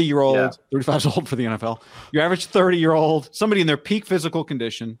 35-year-old, 30-year-old, 35 is old for the NFL, your average 30-year-old, somebody in their peak physical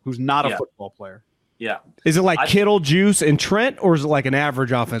condition who's not a football player. Yeah. Is it like Kittle, Juice, and Trent, or is it like an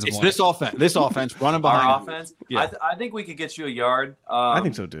average offensive line? It's this offense running behind our offense. Yeah. I think we could get you a yard. I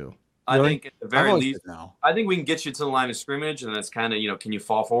think so too. I think at the very least, I think we can get you to the line of scrimmage, and that's kind of, can you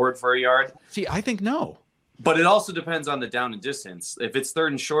fall forward for a yard? See, I think no. But it also depends on the down and distance. If it's 3rd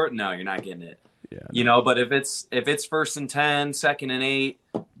and short, no, you're not getting it. Yeah. But if it's 1st and 10, 2nd and 8,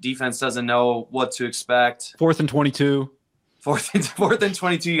 defense doesn't know what to expect. 4th and 22. 4th and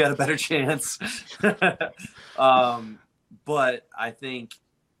 22, you got a better chance. But I think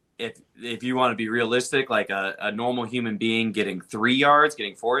if you want to be realistic, like a normal human being getting 3 yards,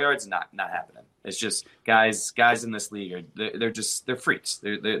 getting 4 yards, not happening. It's just guys in this league they're freaks.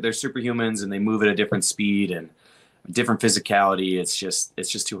 They're superhumans, and they move at a different speed and different physicality. It's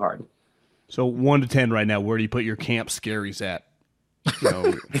just too hard. So 1 to 10 right now, where do you put your camp scaries at?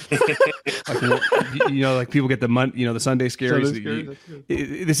 Like people get the Sunday scaries.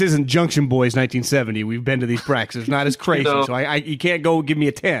 This isn't Junction Boys 1970. We've been to these practices. It's not as crazy. So you can't go give me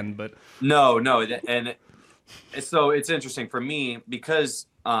a 10, but no. And so it's interesting for me because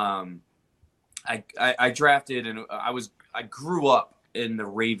I drafted and I grew up in the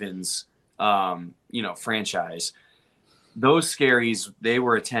Ravens, franchise. Those scaries, they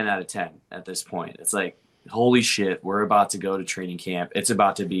were a 10 out of 10 at this point. It's like, holy shit, we're about to go to training camp. It's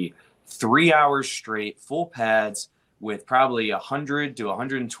about to be 3 hours straight, full pads with probably 100 to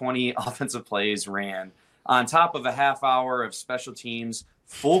 120 offensive plays ran on top of a half hour of special teams,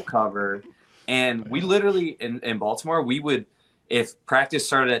 full cover. And we literally, in Baltimore, we would, if practice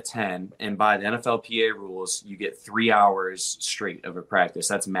started at 10, and by the NFLPA rules, you get 3 hours straight of a practice.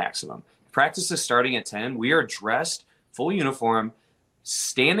 That's maximum. Practice is starting at 10. We are dressed, full uniform,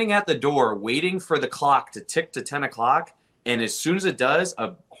 standing at the door, waiting for the clock to tick to 10 o'clock. And as soon as it does,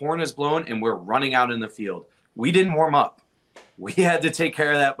 a horn is blown and we're running out in the field. We didn't warm up. We had to take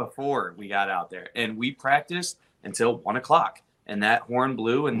care of that before we got out there. And we practiced until 1 o'clock. And that horn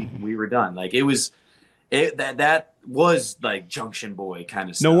blew and we were done. Like that was like Junction Boy kind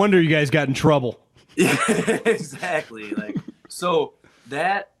of stuff. No wonder you guys got in trouble. Yeah, exactly. So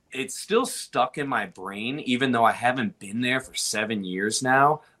that it's still stuck in my brain, even though I haven't been there for 7 years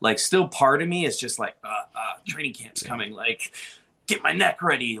now. Like, still part of me is just like, training camp's coming. Like, get my neck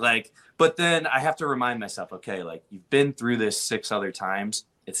ready. Like, but then I have to remind myself, okay, like, you've been through this 6 other times.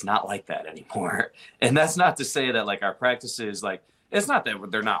 It's not like that anymore. And that's not to say that, like, our practices, like, it's not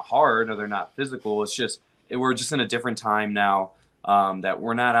that they're not hard or they're not physical. It's just we're just in a different time now, that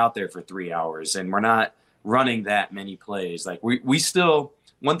we're not out there for 3 hours and we're not running that many plays. Like, we still.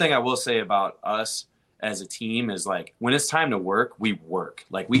 One thing I will say about us as a team is, like, when it's time to work, we work.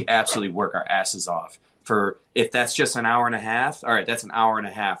 Like, we absolutely work our asses off. For if that's just an hour and a half, all right, that's an hour and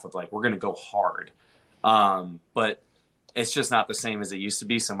a half of, like, we're going to go hard. But it's just not the same as it used to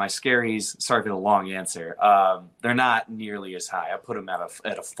be. So my scaries, sorry for the long answer, they're not nearly as high. I put them at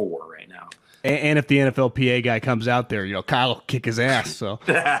a 4 right now. And if the NFLPA guy comes out there, Kyle will kick his ass. So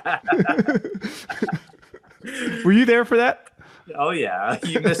were you there for that? Oh, yeah.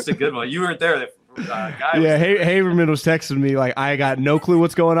 You missed a good one. You weren't there. Haberman was texting me like, I got no clue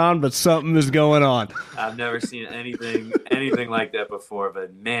what's going on, but something is going on. I've never seen anything like that before,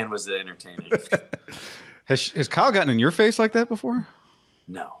 but man, was it entertaining. Has Kyle gotten in your face like that before?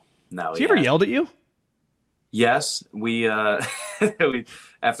 No. Has he ever yelled at you? Yes. We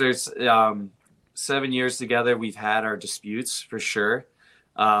after 7 years together, we've had our disputes for sure.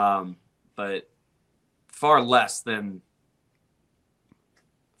 But far less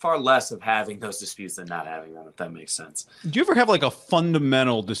of having those disputes than not having them, if that makes sense. Do you ever have like a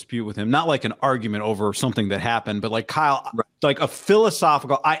fundamental dispute with him? Not like an argument over something that happened, but like Kyle, like a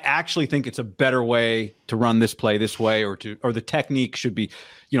philosophical, I actually think it's a better way to run this play this way, or the technique should be,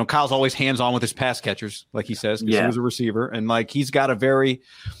 Kyle's always hands-on with his pass catchers, like he says, because he was a receiver. And like, he's got and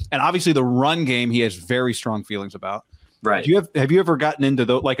obviously the run game, he has very strong feelings about. Right. Have you ever gotten into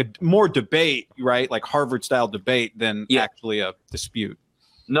like a more debate, right? Like Harvard style debate than actually a dispute?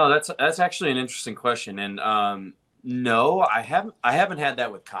 No, that's actually an interesting question. And no, I haven't had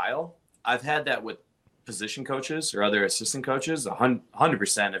that with Kyle. I've had that with position coaches or other assistant coaches.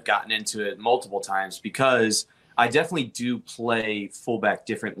 100% have gotten into it multiple times because I definitely do play fullback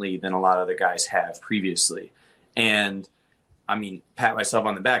differently than a lot of other guys have previously. And I mean, pat myself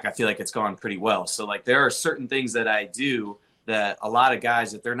on the back, I feel like it's gone pretty well. So like there are certain things that I do that a lot of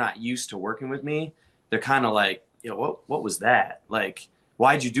guys, if they're not used to working with me, they're kind of like, what was that? Like,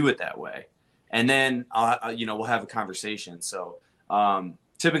 why'd you do it that way? And then, we'll have a conversation. So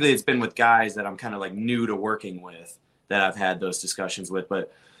typically it's been with guys that I'm kind of like new to working with that I've had those discussions with.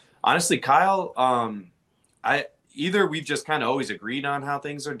 But honestly, Kyle, either we've just kind of always agreed on how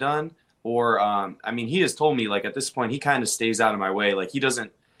things are done, or he has told me like at this point he kind of stays out of my way. Like he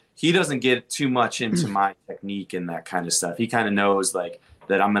doesn't get too much into my technique and that kind of stuff. He kind of knows like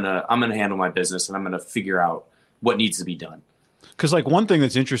that I'm gonna handle my business and I'm gonna figure out what needs to be done. Because like one thing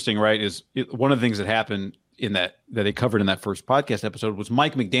that's interesting, right, is one of the things that happened in that they covered in that first podcast episode was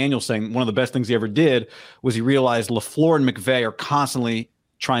Mike McDaniel saying one of the best things he ever did was he realized LaFleur and McVay are constantly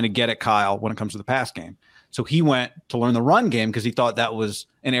trying to get at Kyle when it comes to the pass game. So he went to learn the run game because he thought that was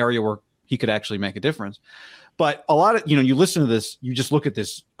an area where he could actually make a difference. But a lot of, you listen to this, you just look at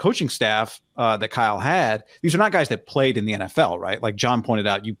this coaching staff that Kyle had. These are not guys that played in the NFL, right? Like John pointed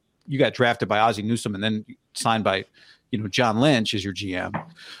out, you got drafted by Ozzie Newsome and then signed by, John Lynch as your GM.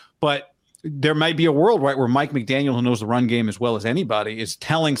 But there might be a world, right, where Mike McDaniel, who knows the run game as well as anybody, is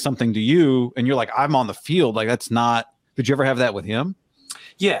telling something to you, and you're like, I'm on the field. Like, that's not – did you ever have that with him?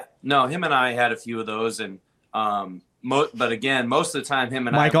 Yeah. No, him and I had a few of those, and but again, most of the time him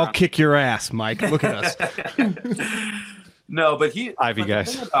and Mike, I'll kick your ass, Mike. Look at us. No, but Ivy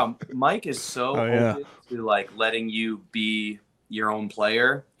guys. Mike is so open to, like, letting you be your own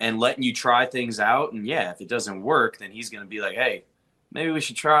player and letting you try things out. And, if it doesn't work, then he's going to be like, hey, maybe we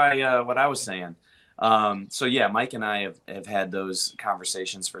should try what I was saying. Mike and I have had those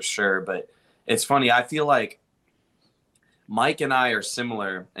conversations for sure. But it's funny. I feel like Mike and I are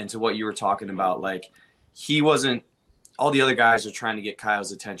similar into what you were talking about. Like he wasn't – all the other guys are trying to get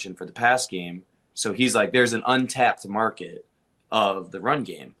Kyle's attention for the pass game. So he's like, there's an untapped market of the run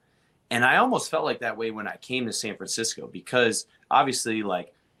game. And I almost felt like that way when I came to San Francisco because obviously,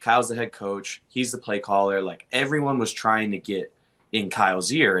 like, Kyle's the head coach. He's the play caller. Like, everyone was trying to get in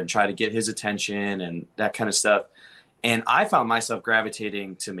Kyle's ear and try to get his attention and that kind of stuff. And I found myself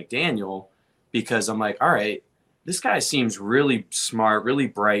gravitating to McDaniel because I'm like, all right, this guy seems really smart, really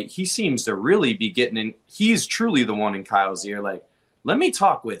bright. He seems to really be getting in. He's truly the one in Kyle's ear. Like, let me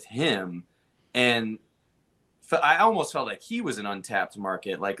talk with him. And I almost felt like he was an untapped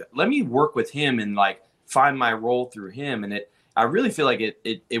market. Like, let me work with him and like find my role through him. And I really feel like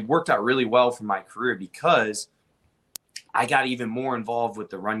it worked out really well for my career because I got even more involved with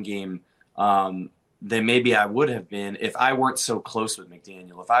the run game than maybe I would have been if I weren't so close with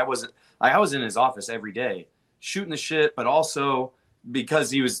McDaniel. If I wasn't, I was in his office every day shooting the shit, but also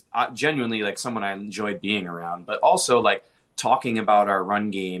because he was genuinely like someone I enjoyed being around, but also like talking about our run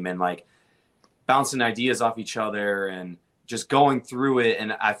game and like bouncing ideas off each other and just going through it.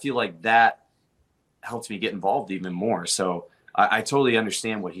 And I feel like that helps me get involved even more. So I totally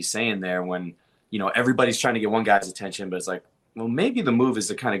understand what he's saying there when, everybody's trying to get one guy's attention, but it's like, well, maybe the move is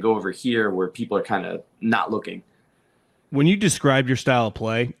to kind of go over here where people are kind of not looking. When you described your style of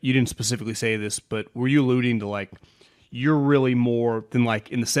play, you didn't specifically say this, but were you alluding to like, you're really more than like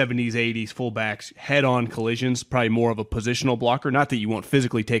in the 70s, 80s fullbacks, head-on collisions, probably more of a positional blocker. Not that you won't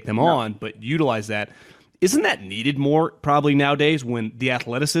physically take them on, but utilize that. Isn't that needed more probably nowadays when the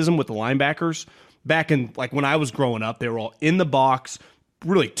athleticism with the linebackers, back in like when I was growing up, they were all in the box,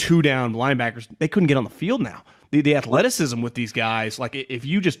 really two-down linebackers. They couldn't get on the field now. The athleticism with these guys, like if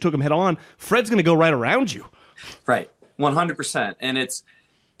you just took them head-on, Fred's going to go right around you. Right, 100%. And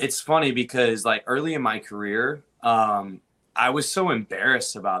it's funny because like early in my career, I was so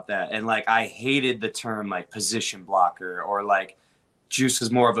embarrassed about that. And like, I hated the term like position blocker or like Juice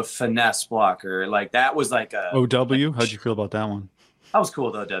was more of a finesse blocker. Like that was like a OW. How'd you feel about that one? I was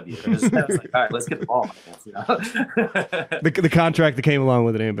cool with OW. It was like, all right, let's get the ball. The contract that came along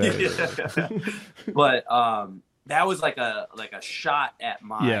with it ain't bad. Yeah. But, that was like a shot at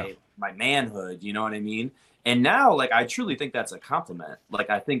my manhood. You know what I mean? And now, like, I truly think that's a compliment. Like,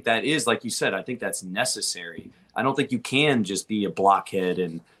 I think that is, like you said, I think that's necessary. I don't think you can just be a blockhead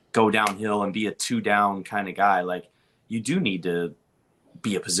and go downhill and be a two-down kind of guy. Like, you do need to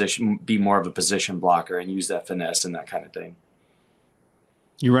be more of a position blocker and use that finesse and that kind of thing.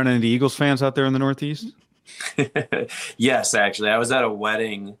 You running into Eagles fans out there in the Northeast? Yes, actually. I was at a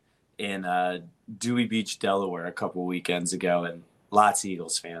wedding in Dewey Beach, Delaware a couple weekends ago, and lots of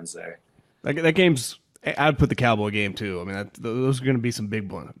Eagles fans there. That game's – I'd put the Cowboy game too. I mean, those are going to be some big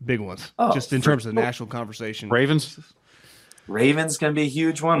ones. Oh, just in terms of the national conversation. Ravens going to be a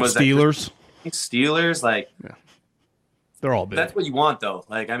huge one. Was Steelers, Steelers, like They're all big. That's what you want, though.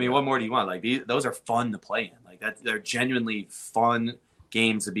 Like, I mean, what more do you want? Like, those are fun to play in. Like, they're genuinely fun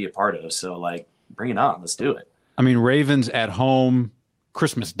games to be a part of. So, like, bring it on. Let's do it. I mean, Ravens at home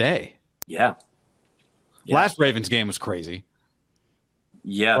Christmas Day. Yeah. Last Ravens game was crazy.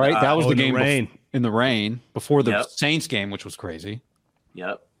 Yeah. Right? That was the game in the rain before the Saints game, which was crazy.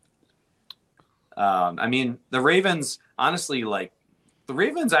 Yep. I mean, the Ravens, honestly, like, the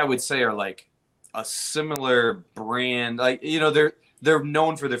Ravens, I would say, are like a similar brand. Like, you know, they're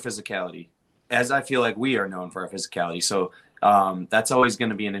known for their physicality, as I feel like we are known for our physicality. So that's always going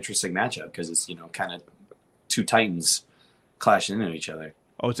to be an interesting matchup because it's, you know, kind of two Titans clashing into each other.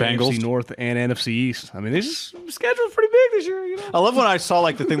 Oh, it's NFC North and NFC East. I mean, this schedule's pretty big this year. You know? I love when I saw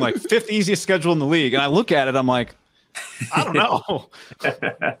like the thing like fifth easiest schedule in the league, and I look at it, I'm like, I don't know.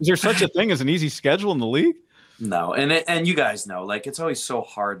 Is there such a thing as an easy schedule in the league? No, and you guys know, like, it's always so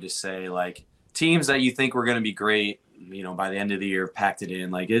hard to say, like, teams that you think were going to be great, you know, by the end of the year, packed it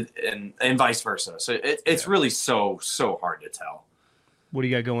in, like it, and vice versa. So it's really so hard to tell. What do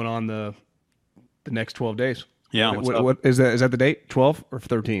you got going on the next 12 days? Yeah, what is that? Is that the date? 12 or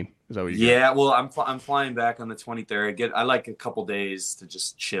 13? Is that what you got? Well, I'm flying back on the 23rd. I like a couple days to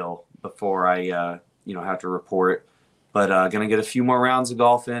just chill before I have to report. But gonna get a few more rounds of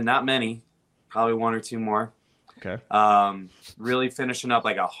golf in. Not many, probably one or two more. Okay. Really finishing up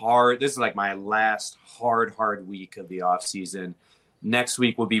like this is like my last hard week of the off season. Next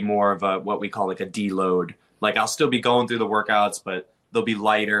week will be more of what we call like a deload. Like, I'll still be going through the workouts, but they'll be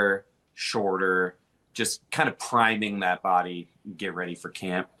lighter, shorter, just kind of priming that body, get ready for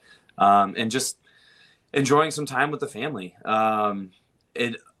camp, and just enjoying some time with the family. One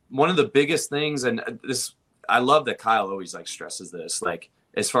of the biggest things, and this, I love that Kyle always like stresses this, like,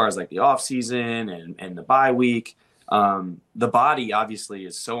 as far as like the off season and the bye week, the body obviously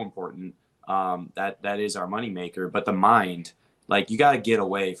is so important. That is our moneymaker, but the mind, like, you got to get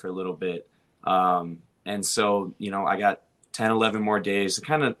away for a little bit. And so, you know, I got 10, 11 more days to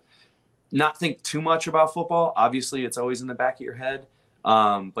kind of not think too much about football. Obviously it's always in the back of your head.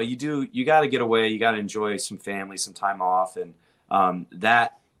 But you got to get away. You got to enjoy some family, some time off. And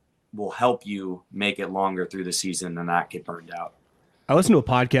that will help you make it longer through the season and not get burned out. I listened to a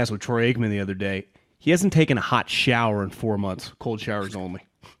podcast with Troy Aikman the other day. He hasn't taken a hot shower in 4 months, cold showers only.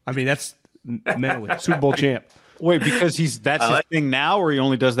 I mean, that's mentally Super Bowl champ. Wait, because that's his thing now, or he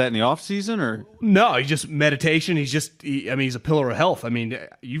only does that in the off season, or no? He's just meditation. He's a pillar of health. I mean,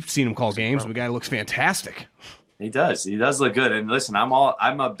 you've seen him call games. The guy looks fantastic. He does look good. And listen, I'm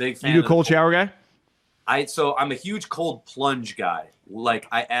a big fan. You do a cold shower guy? I'm a huge cold plunge guy. Like,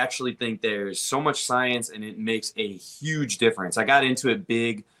 I actually think there's so much science and it makes a huge difference. I got into it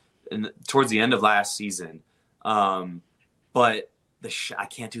big towards the end of last season. But I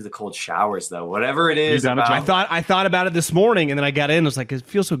can't do the cold showers though. Whatever it is. I thought about it this morning, and then I got in. I was like, it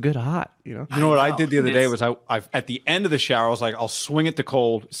feels so good hot. You know what I did the other day was I at the end of the shower, I was like, I'll swing it to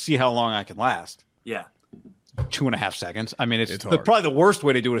cold, see how long I can last. Yeah. 2.5 seconds. I mean, it's probably the worst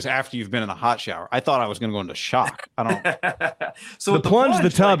way to do it is after you've been in a hot shower. I thought I was going to go into shock. I don't. So the plunge, the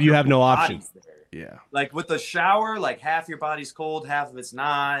tub, like, you have no option. Yeah. Like with the shower, like half your body's cold, half of it's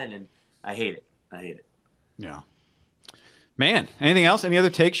not, and I hate it. Yeah. Man, anything else? Any other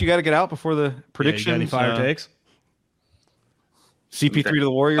takes you got to get out before the predictions? Yeah, you got any fire takes? CP3 to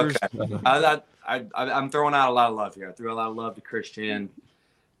the Warriors. Okay. I'm throwing out a lot of love here. I threw a lot of love to Christian.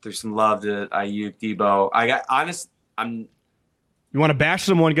 There's some love to Ayuk, Debo. You want to bash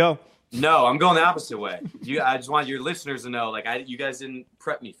someone? Go. No, I'm going the opposite way. I just want your listeners to know, like, you guys didn't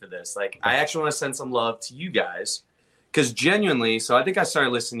prep me for this. Like, I actually want to send some love to you guys, because genuinely, so I think I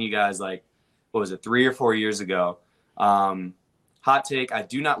started listening to you guys like, what was it, 3 or 4 years ago. Hot take: I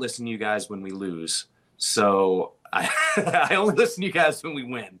do not listen to you guys when we lose. So I only listen to you guys when we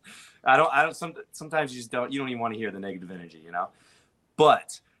win. I don't. Sometimes you just don't. You don't even want to hear the negative energy, you know.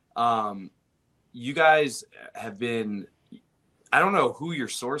 But you guys have been, I don't know who your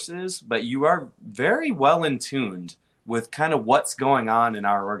source is, but you are very well in tuned with kind of what's going on in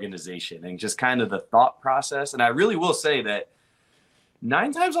our organization and just kind of the thought process. And I really will say that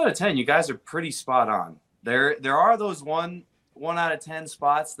 9 times out of 10, you guys are pretty spot on. There are those one out of 10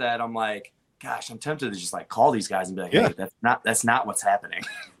 spots that I'm like, gosh, I'm tempted to just like call these guys and be like, hey, that's not what's happening.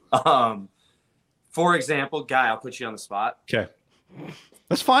 For example, Guy, I'll put you on the spot. Okay.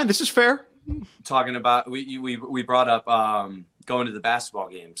 That's fine. This is fair. Talking about we brought up going to the basketball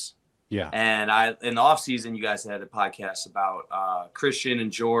games. Yeah. And in the off season, you guys had a podcast about Christian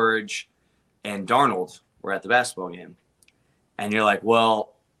and George and Darnold were at the basketball game. And you're like,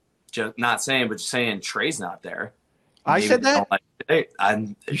 well, just not saying, but just saying Trey's not there. Maybe I said that? Hey,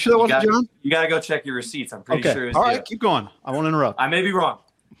 You sure that wasn't John? You got to go check your receipts. I'm pretty sure it was All you. right, keep going. I won't interrupt. I may be wrong,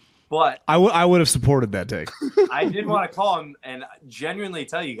 but I would have supported that take. I did want to call him and genuinely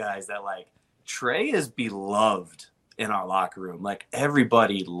tell you guys that, like, Trey is beloved in our locker room. Like,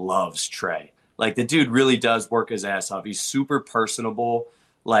 everybody loves Trey. Like, the dude really does work his ass off. He's super personable.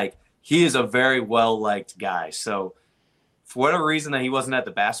 Like, he is a very well-liked guy. So, for whatever reason that he wasn't at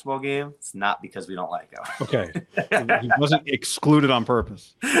the basketball game, it's not because we don't like him. Okay. He wasn't excluded on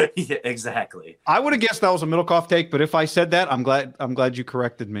purpose. Yeah, exactly. I would have guessed that was a Middlecoff take, but if I said that, I'm glad you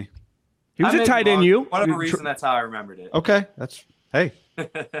corrected me. He was a tight end, you. For whatever reason, that's how I remembered it. Okay. Hey.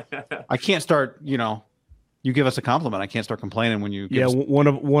 I can't start, you give us a compliment. I can't start complaining when you give us one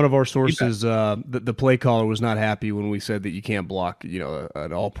of our sources, the play caller was not happy when we said that you can't block,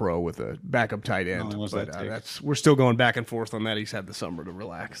 an all-pro with a backup tight end. We're still going back and forth on that. He's had the summer to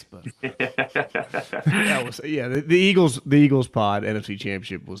relax, but that was the Eagles pod NFC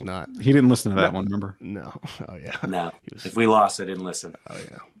Championship was not. He didn't listen to that one, remember? No. Oh yeah. No. If we lost, I didn't listen. Oh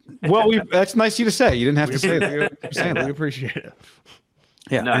yeah. Well, that's nice of you to say. You didn't have to say that. We appreciate it.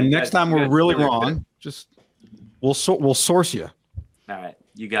 Yeah. No, and next time we're really wrong, just we'll source you. All right,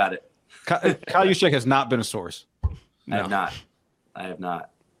 you got it. Kyle JUSZCZYK has not been a source. No. I have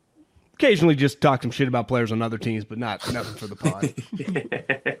not. Occasionally, just talk some shit about players on other teams, but nothing for the pod.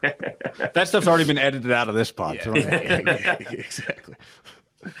 That stuff's already been edited out of this pod. Yeah. So Exactly.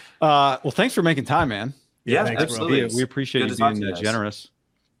 Well, thanks for making time, man. Yeah, thanks, absolutely. We appreciate you being generous.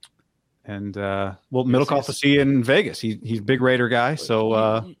 And Middlecoff will see you in Vegas. He's a big Raider guy,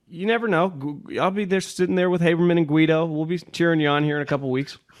 so you never know. I'll be there sitting there with Haberman and Guido. We'll be cheering you on here in a couple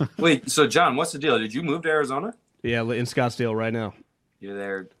weeks. Wait, so John, what's the deal? Did you move to Arizona? Yeah, in Scottsdale right now. You're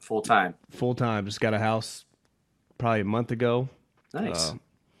there full time. Full time. Just got a house probably a month ago. Nice.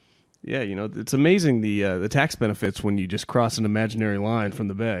 Yeah, it's amazing the tax benefits when you just cross an imaginary line from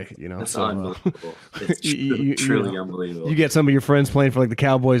the Bay. That's unbelievable. It's truly unbelievable. You get some of your friends playing for like the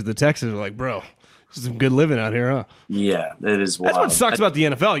Cowboys, the Texans, are like, bro, this is some good living out here, huh? Yeah, it is wild. That's what sucks about the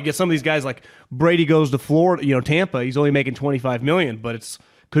NFL. You get some of these guys like Brady goes to Florida, Tampa. He's only making $25 million, but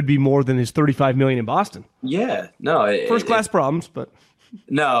could be more than his $35 million in Boston. Yeah, no, first class problems, but.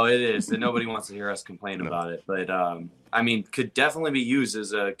 No, it is, and nobody wants to hear us complain about it. But could definitely be used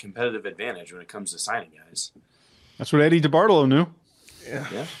as a competitive advantage when it comes to signing guys. That's what Eddie DeBartolo knew.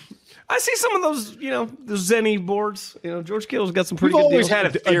 Yeah. I see some of those, the Zenny boards. George Kittle's got some pretty good always deals.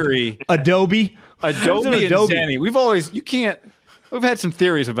 had a theory. Adobe and Zenny. We've had some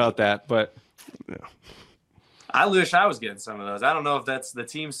theories about that, but I wish I was getting some of those. I don't know if that's the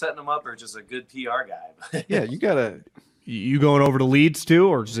team setting them up or just a good PR guy. Yeah, you gotta. You going over to Leeds too,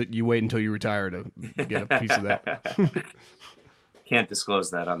 or is it you wait until you retire to get a piece of that? Can't disclose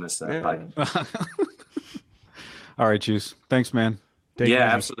that on this podcast. All right, Juice. Thanks, man.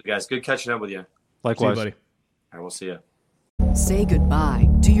 Absolutely, guys. Good catching up with you. Likewise. See you, buddy. I will see you. Say goodbye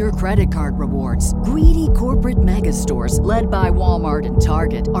to your credit card rewards. Greedy corporate mega stores, led by Walmart and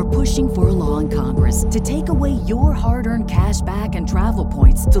Target, are pushing for a law in Congress to take away your hard-earned cash back and travel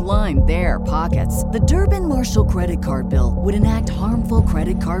points to line their pockets. The Durbin-Marshall credit card bill would enact harmful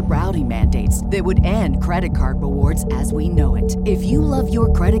credit card routing mandates that would end credit card rewards as we know it. If you love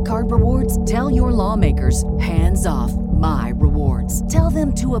your credit card rewards, tell your lawmakers, hands off my rewards. Tell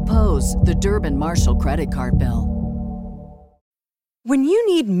them to oppose the Durbin-Marshall credit card bill. When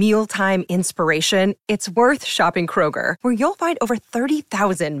you need mealtime inspiration, it's worth shopping Kroger, where you'll find over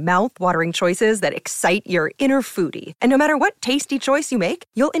 30,000 mouth-watering choices that excite your inner foodie. And no matter what tasty choice you make,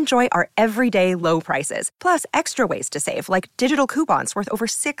 you'll enjoy our everyday low prices, plus extra ways to save, like digital coupons worth over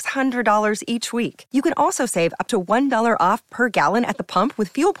 $600 each week. You can also save up to $1 off per gallon at the pump with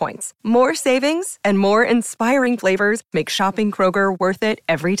fuel points. More savings and more inspiring flavors make shopping Kroger worth it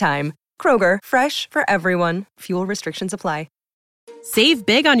every time. Kroger, fresh for everyone. Fuel restrictions apply. Save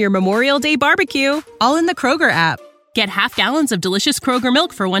big on your Memorial Day barbecue, all in the Kroger app. Get half gallons of delicious Kroger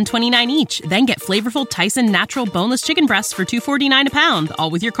milk for $1.29 each. Then get flavorful Tyson natural boneless chicken breasts for $2.49 a pound, all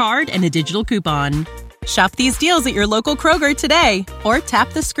with your card and a digital coupon. Shop these deals at your local Kroger today, or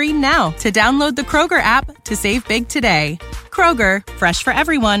tap the screen now to download the Kroger app to save big today. Kroger, fresh for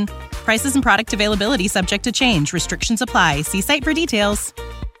everyone. Prices and product availability subject to change. Restrictions apply. See site for details.